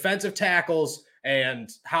defensive tackles and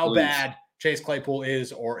how bad Chase Claypool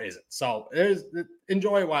is or isn't. So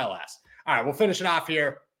enjoy it while it lasts. All right, we'll finish it off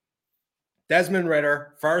here. Desmond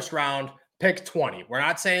Ridder, first round, pick 20. We're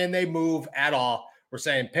not saying they move at all. We're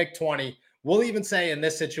saying pick 20. We'll even say in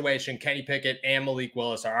this situation, Kenny Pickett and Malik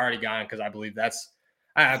Willis are already gone because I believe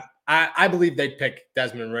I believe they'd pick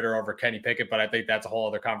Desmond Ridder over Kenny Pickett, but I think that's a whole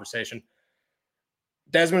other conversation.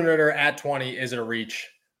 Desmond Ridder at 20, is it a reach?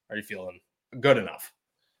 Are you feeling good enough?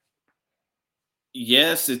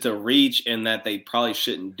 Yes, it's a reach in that they probably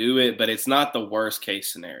shouldn't do it, but it's not the worst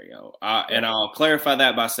case scenario. And I'll clarify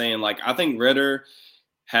that by saying, like, I think Ridder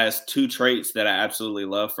has two traits that I absolutely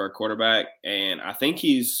love for a quarterback, and I think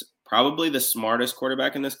he's probably the smartest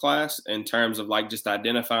quarterback in this class in terms of like just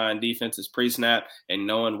identifying defenses pre-snap and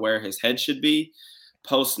knowing where his head should be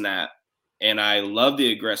post-snap. And I love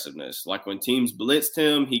the aggressiveness. Like when teams blitzed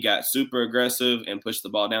him, he got super aggressive and pushed the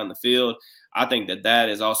ball down the field. I think that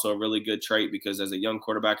is also a really good trait because as a young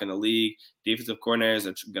quarterback in the league, defensive coordinators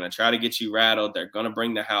are going to try to get you rattled. They're going to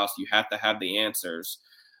bring the house. You have to have the answers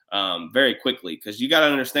very quickly because you got to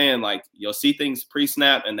understand, like, you'll see things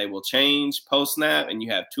pre-snap and they will change post-snap and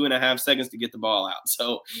you have 2.5 seconds to get the ball out.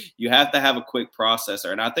 So you have to have a quick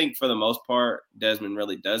processor. And I think for the most part, Desmond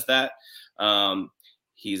really does that.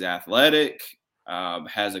 He's athletic,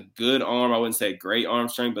 has a good arm. I wouldn't say great arm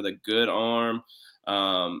strength, but a good arm.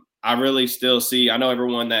 I really still see, I know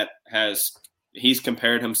everyone that he's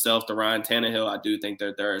compared himself to Ryan Tannehill. I do think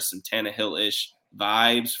that there are some Tannehill-ish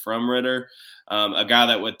vibes from Ridder. A guy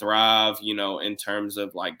that would thrive, in terms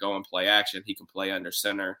of like go and play action. He can play under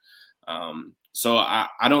center. So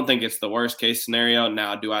I don't think it's the worst case scenario.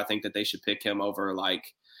 Now, do I think that they should pick him over, like,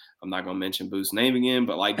 I'm not going to mention Booth's name again,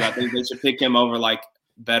 but like, do I think they should pick him over like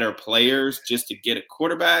better players just to get a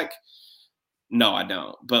quarterback? No, I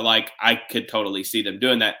don't. But like, I could totally see them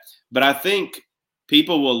doing that. But I think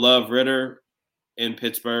people will love Ridder in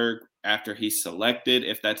Pittsburgh after he's selected,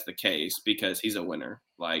 if that's the case, because he's a winner.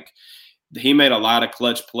 Like, he made a lot of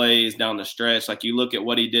clutch plays down the stretch. Like, you look at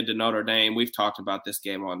what he did to Notre Dame. We've talked about this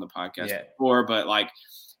game on the podcast before, but like,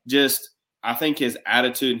 just I think his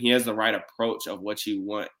attitude, and he has the right approach of what you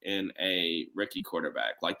want in a rookie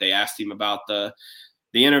quarterback. Like, they asked him about the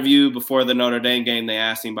interview before the Notre Dame game. They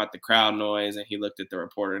asked him about the crowd noise, and he looked at the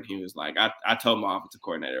reporter and he was like, I told my offensive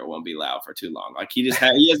coordinator it won't be loud for too long. Like, he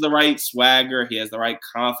has the right swagger. He has the right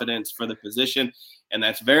confidence for the position. And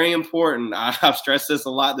that's very important. I've stressed this a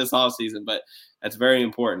lot this offseason, but that's very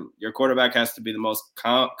important. Your quarterback has to be the most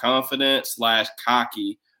confident /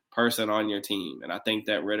 cocky person on your team. And I think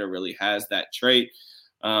that Ridder really has that trait.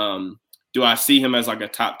 Do I see him as like a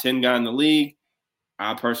top 10 guy in the league?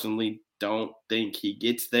 I personally don't think he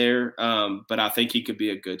gets there, but I think he could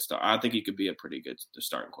be a good start. I think he could be a pretty good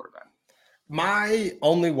starting quarterback. My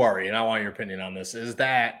only worry, and I want your opinion on this, is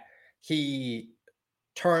that he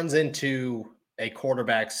turns into a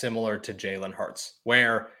quarterback similar to Jalen Hurts,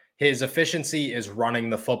 where his efficiency is running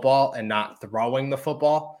the football and not throwing the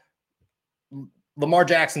football. Lamar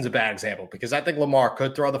Jackson's a bad example because I think Lamar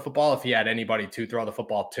could throw the football if he had anybody to throw the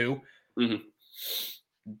football to. Mm-hmm.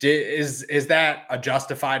 Is that a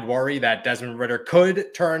justified worry that Desmond Ridder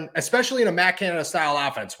could turn, especially in a Matt Canada style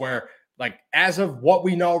offense where, like, as of what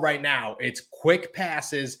we know right now, it's quick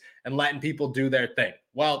passes and letting people do their thing?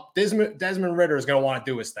 Well, Desmond Ridder is going to want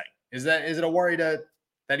to do his thing. Is it a worry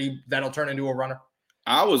that'll turn into a runner?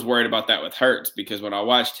 I was worried about that with Hurts because when I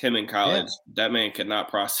watched him in college, that man could not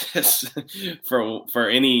process for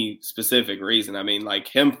any specific reason. I mean, like,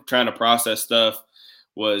 him trying to process stuff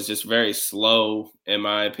was just very slow, in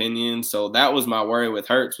my opinion. So that was my worry with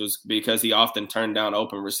Hurts, was because he often turned down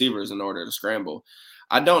open receivers in order to scramble.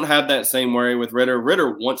 I don't have that same worry with Ridder.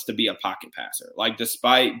 Ridder wants to be a pocket passer. Like,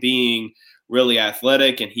 despite being really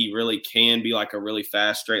athletic and he really can be like a really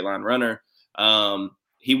fast straight line runner,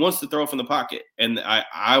 he wants to throw from the pocket. And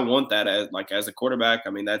I want that as a quarterback. I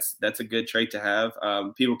mean, that's a good trait to have.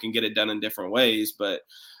 People can get it done in different ways, but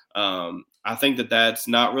I think that that's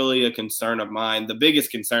not really a concern of mine. The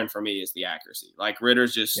biggest concern for me is the accuracy. Like,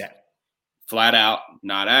 Ridder's just flat out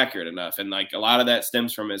not accurate enough. And like, a lot of that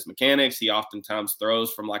stems from his mechanics. He oftentimes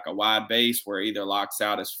throws from like a wide base where either locks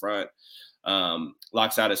out his front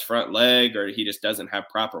leg, or he just doesn't have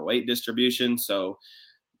proper weight distribution. So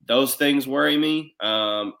those things worry me.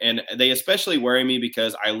 And they especially worry me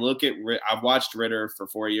because I've watched Ridder for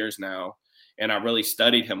 4 years now, and I really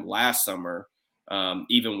studied him last summer.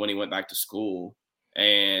 Even when he went back to school.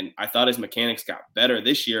 And I thought his mechanics got better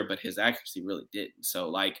this year, but his accuracy really didn't. So,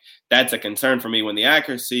 like, that's a concern for me when the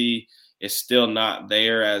accuracy is still not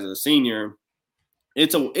there as a senior.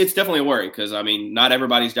 It's definitely a worry because, I mean, not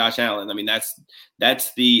everybody's Josh Allen. I mean,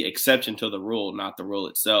 that's the exception to the rule, not the rule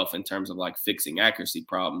itself in terms of like fixing accuracy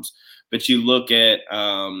problems. But you look at,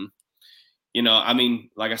 I mean,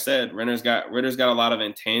 like I said, Ritter's got a lot of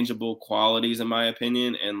intangible qualities in my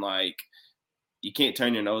opinion, and like you can't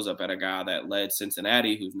turn your nose up at a guy that led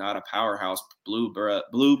Cincinnati, who's not a powerhouse blue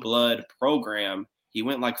blood program. He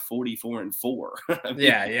went like 44-4.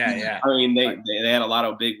 Yeah. I mean, they had a lot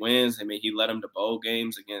of big wins. I mean, he led them to bowl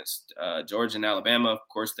games against Georgia and Alabama. Of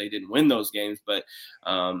course, they didn't win those games, but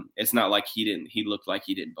it's not like he looked like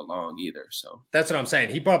he didn't belong either. So that's what I'm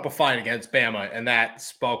saying. He put up a fight against Bama, and that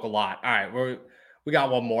spoke a lot. All right, we got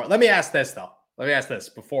one more. Let me ask this though. Let's ask this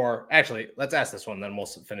one, then we'll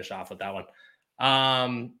finish off with that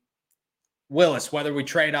one. Willis, whether we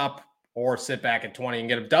trade up or sit back at 20 and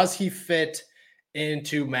get him, does he fit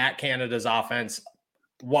into Matt Canada's offense,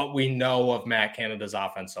 what we know of Matt Canada's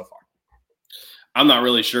offense so far? I'm not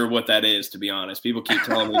really sure what that is, to be honest. People keep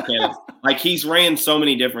telling me Canada, like he's ran so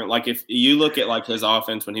many different, like if you look at like his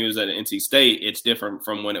offense when he was at NC State, it's different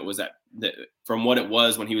from when it was from what it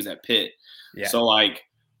was when he was at Pitt. Yeah. So like,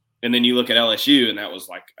 and then you look at LSU and that was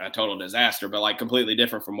like a total disaster, but like completely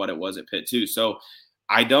different from what it was at Pitt too. So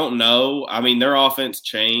I don't know. I mean, their offense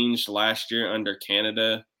changed last year under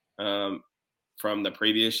Canada, from the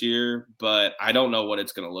previous year, but I don't know what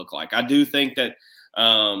it's going to look like. I do think that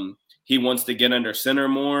he wants to get under center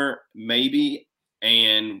more, maybe.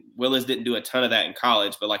 And Willis didn't do a ton of that in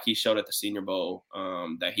college, but like he showed at the Senior Bowl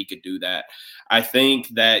that he could do that. I think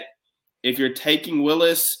that if you're taking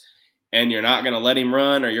Willis and you're not going to let him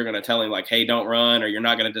run, or you're going to tell him like, hey, don't run, or you're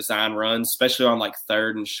not going to design runs, especially on like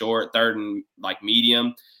third and short, third and like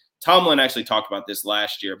medium. Tomlin actually talked about this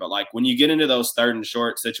last year, but like when you get into those third and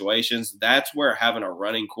short situations, that's where having a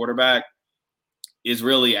running quarterback is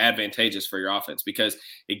really advantageous for your offense because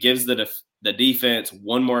it gives the defense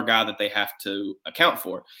one more guy that they have to account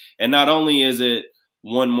for. And not only is it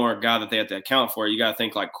one more guy that they have to account for, you got to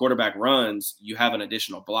think like quarterback runs, you have an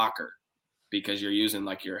additional blocker because you're using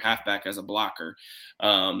like your halfback as a blocker.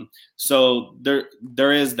 So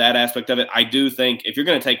there is that aspect of it. I do think if you're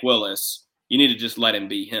going to take Willis, you need to just let him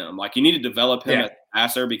be him. Like you need to develop him as a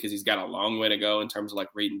passer because he's got a long way to go in terms of like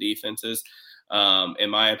reading defenses. In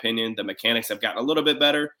my opinion, the mechanics have gotten a little bit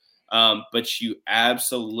better, but you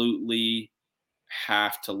absolutely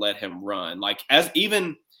have to let him run. Like as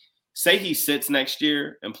even say he sits next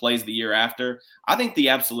year and plays the year after, I think the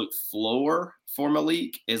absolute floor for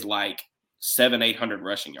Malik is like 700-800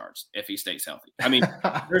 rushing yards if he stays healthy. I mean,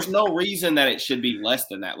 there's no reason that it should be less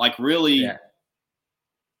than that. Like really,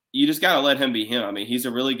 you just got to let him be him. I mean, he's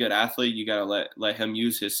a really good athlete. You got to let him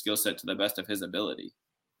use his skill set to the best of his ability.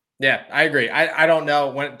 Yeah, I agree. I don't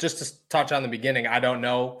know just to touch on the beginning, I don't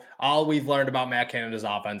know. All we've learned about Matt Canada's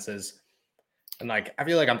offenses, and like, I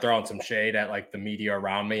feel like I'm throwing some shade at like the media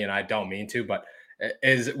around me and I don't mean to, but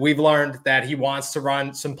is we've learned that he wants to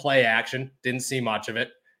run some play action. Didn't see much of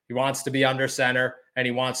it. He wants to be under center and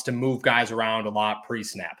he wants to move guys around a lot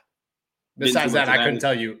pre-snap. Besides that, I couldn't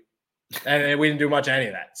tell you. And we didn't do much of any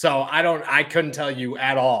of that. So I couldn't tell you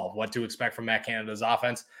at all what to expect from Matt Canada's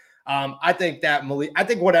offense. I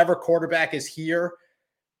think whatever quarterback is here,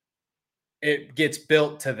 it gets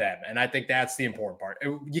built to them. And I think that's the important part.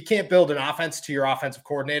 You can't build an offense to your offensive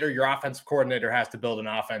coordinator. Your offensive coordinator has to build an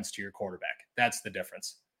offense to your quarterback. That's the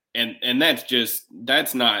difference. And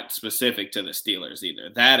that's not specific to the Steelers either.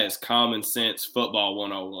 That is common sense football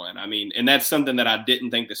 101. I mean, and that's something that I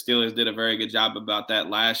didn't think the Steelers did a very good job about that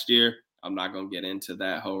last year. I'm not going to get into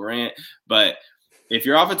that whole rant, but if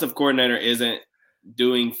your offensive coordinator isn't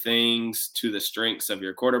doing things to the strengths of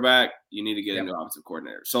your quarterback, you need to get into offensive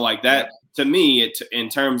coordinator. So like that, to me, in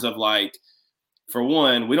terms of like, for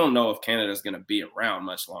one, we don't know if Canada's going to be around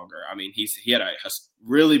much longer. I mean, he had a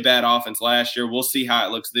really bad offense last year. We'll see how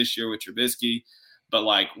it looks this year with Trubisky. But,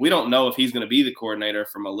 like, we don't know if he's going to be the coordinator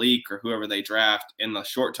for Malik or whoever they draft in the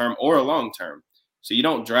short term or a long term. So you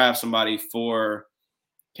don't draft somebody for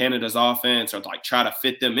Canada's offense or, like, try to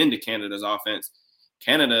fit them into Canada's offense.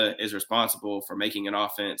 Canada is responsible for making an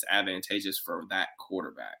offense advantageous for that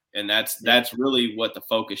quarterback. And that's really what the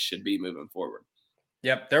focus should be moving forward.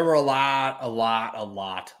 Yep. There were a lot of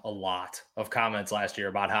comments last year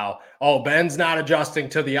about how, Ben's not adjusting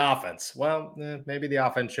to the offense. Well, maybe the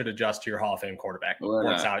offense should adjust to your Hall of Fame quarterback. We're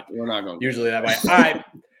not going to. Usually that way.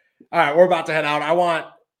 All right. We're about to head out. I want,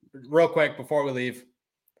 real quick before we leave,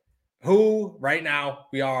 who right now,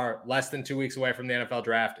 we are less than 2 weeks away from the NFL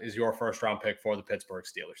draft, is your first round pick for the Pittsburgh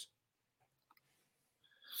Steelers?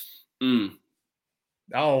 Mm.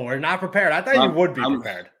 Oh, we're not prepared. I thought you would be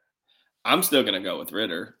prepared. I'm still gonna go with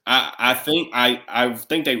Ridder. I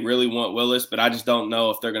think they really want Willis, but I just don't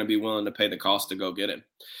know if they're gonna be willing to pay the cost to go get him.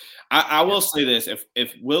 I will say this: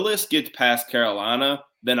 if Willis gets past Carolina,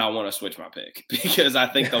 then I want to switch my pick because I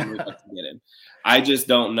think they'll move up to get him. I just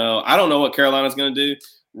don't know. I don't know what Carolina's gonna do.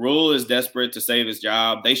 Rule is desperate to save his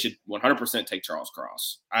job. They should 100% take Charles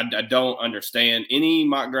Cross. I don't understand any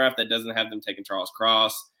mock draft that doesn't have them taking Charles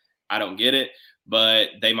Cross. I don't get it. But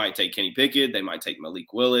they might take Kenny Pickett. They might take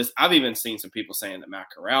Malik Willis. I've even seen some people saying that Matt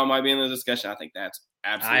Corral might be in the discussion. I think that's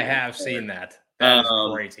absolutely. I have seen that. That is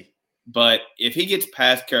crazy. But if he gets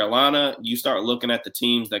past Carolina, you start looking at the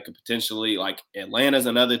teams that could potentially, like Atlanta's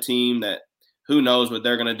another team that who knows what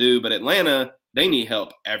they're going to do. But Atlanta, they need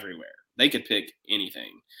help everywhere. They could pick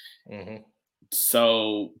anything. Mm-hmm.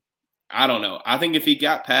 So I don't know. I think if he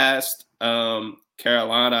got past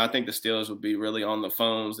Carolina, I think the Steelers would be really on the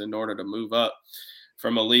phones in order to move up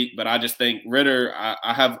from Malik. But I just think Ridder,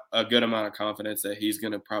 I have a good amount of confidence that he's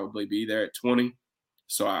going to probably be there at 20.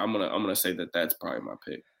 So I'm gonna say that that's probably my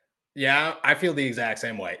pick. Yeah, I feel the exact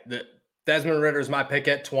same way. Desmond Ridder is my pick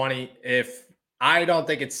at 20. I don't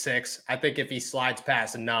think it's 6. I think if he slides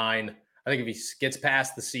past 9, I think if he gets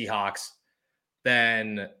past the Seahawks,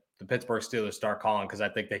 then the Pittsburgh Steelers start calling because I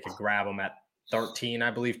think they could grab him at 13,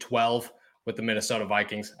 I believe 12 with the Minnesota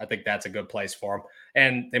Vikings. I think that's a good place for him.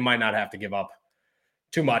 And they might not have to give up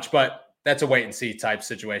too much, but that's a wait and see type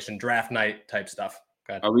situation, draft night type stuff.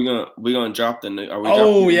 Are we gonna drop the?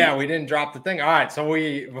 We didn't drop the thing. All right, so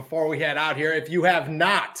before we head out here, if you have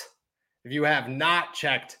not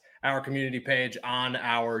checked our community page on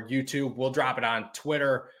our YouTube, we'll drop it on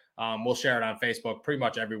Twitter. We'll share it on Facebook, pretty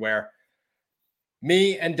much everywhere.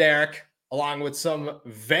 Me and Derek, along with some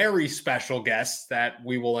very special guests that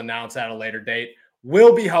we will announce at a later date,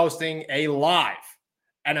 will be hosting a live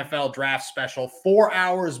NFL draft special 4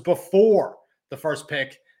 hours before the first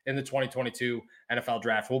pick in the 2022 NFL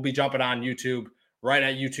draft. We'll be jumping on YouTube right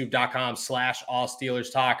at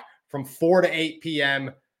youtube.com/allsteelerstalk from 4 to 8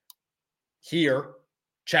 p.m. here,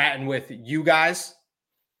 chatting with you guys,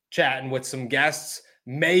 chatting with some guests,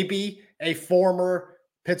 maybe a former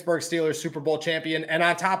Pittsburgh Steelers Super Bowl champion. And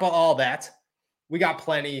on top of all that, we got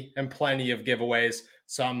plenty of giveaways,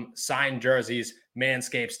 some signed jerseys.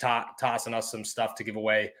 Manscaped's tossing us some stuff to give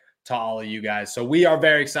away to all of you guys. So we are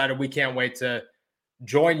very excited. We can't wait to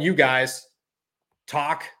join you guys,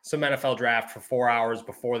 talk some NFL draft for 4 hours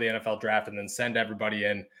before the NFL draft, and then send everybody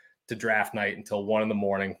in to draft night until 1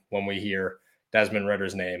 a.m. when we hear Desmond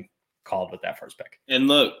Ridder's name called with that first pick. And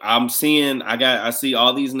look, I see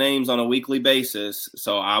all these names on a weekly basis,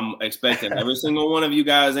 so I'm expecting every single one of you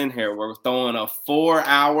guys in here. We're throwing a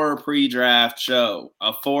 4-hour pre-draft show,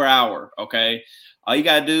 a 4-hour, okay? All you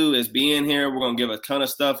got to do is be in here. We're going to give a ton of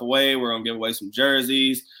stuff away. We're going to give away some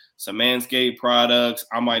jerseys, some Manscaped products.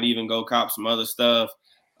 I might even go cop some other stuff.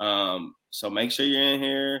 So make sure you're in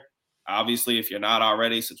here. Obviously, if you're not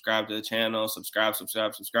already, subscribe to the channel. Subscribe.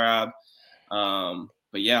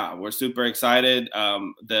 But yeah, we're super excited.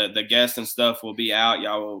 The guests and stuff will be out.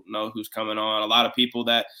 Y'all will know who's coming on. A lot of people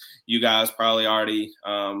that you guys probably already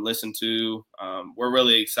listened to. We're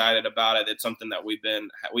really excited about it. It's something that we've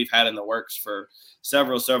had in the works for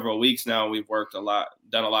several weeks now. We've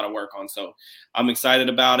done a lot of work on. So I'm excited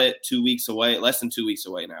about it. 2 weeks away, less than 2 weeks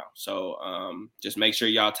away now. So just make sure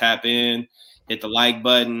y'all tap in, hit the like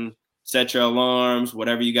button, set your alarms,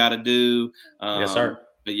 whatever you got to do. Yes, sir.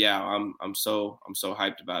 But yeah, I'm so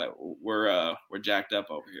hyped about it. We're jacked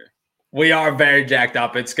up over here. We are very jacked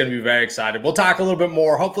up. It's going to be very exciting. We'll talk a little bit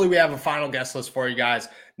more. Hopefully we have a final guest list for you guys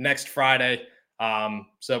next Friday,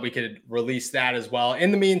 so we could release that as well.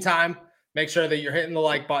 In the meantime, make sure that you're hitting the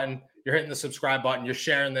like button, you're hitting the subscribe button, you're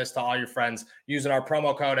sharing this to all your friends using our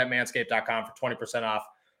promo code at manscaped.com for 20% off,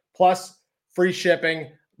 plus free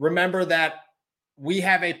shipping. Remember that we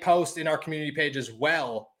have a post in our community page as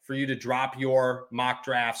well for you to drop your mock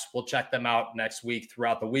drafts. We'll check them out next week.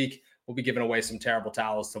 Throughout the week, we'll be giving away some terrible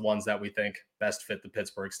towels to ones that we think best fit the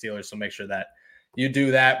Pittsburgh Steelers. So make sure that you do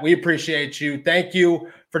that. We appreciate you. Thank you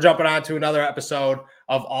for jumping on to another episode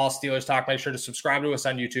of All Steelers Talk. Make sure to subscribe to us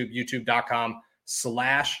on YouTube,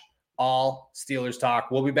 youtube.com/All Steelers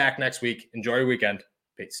Talk. We'll be back next week. Enjoy your weekend.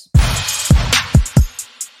 Peace.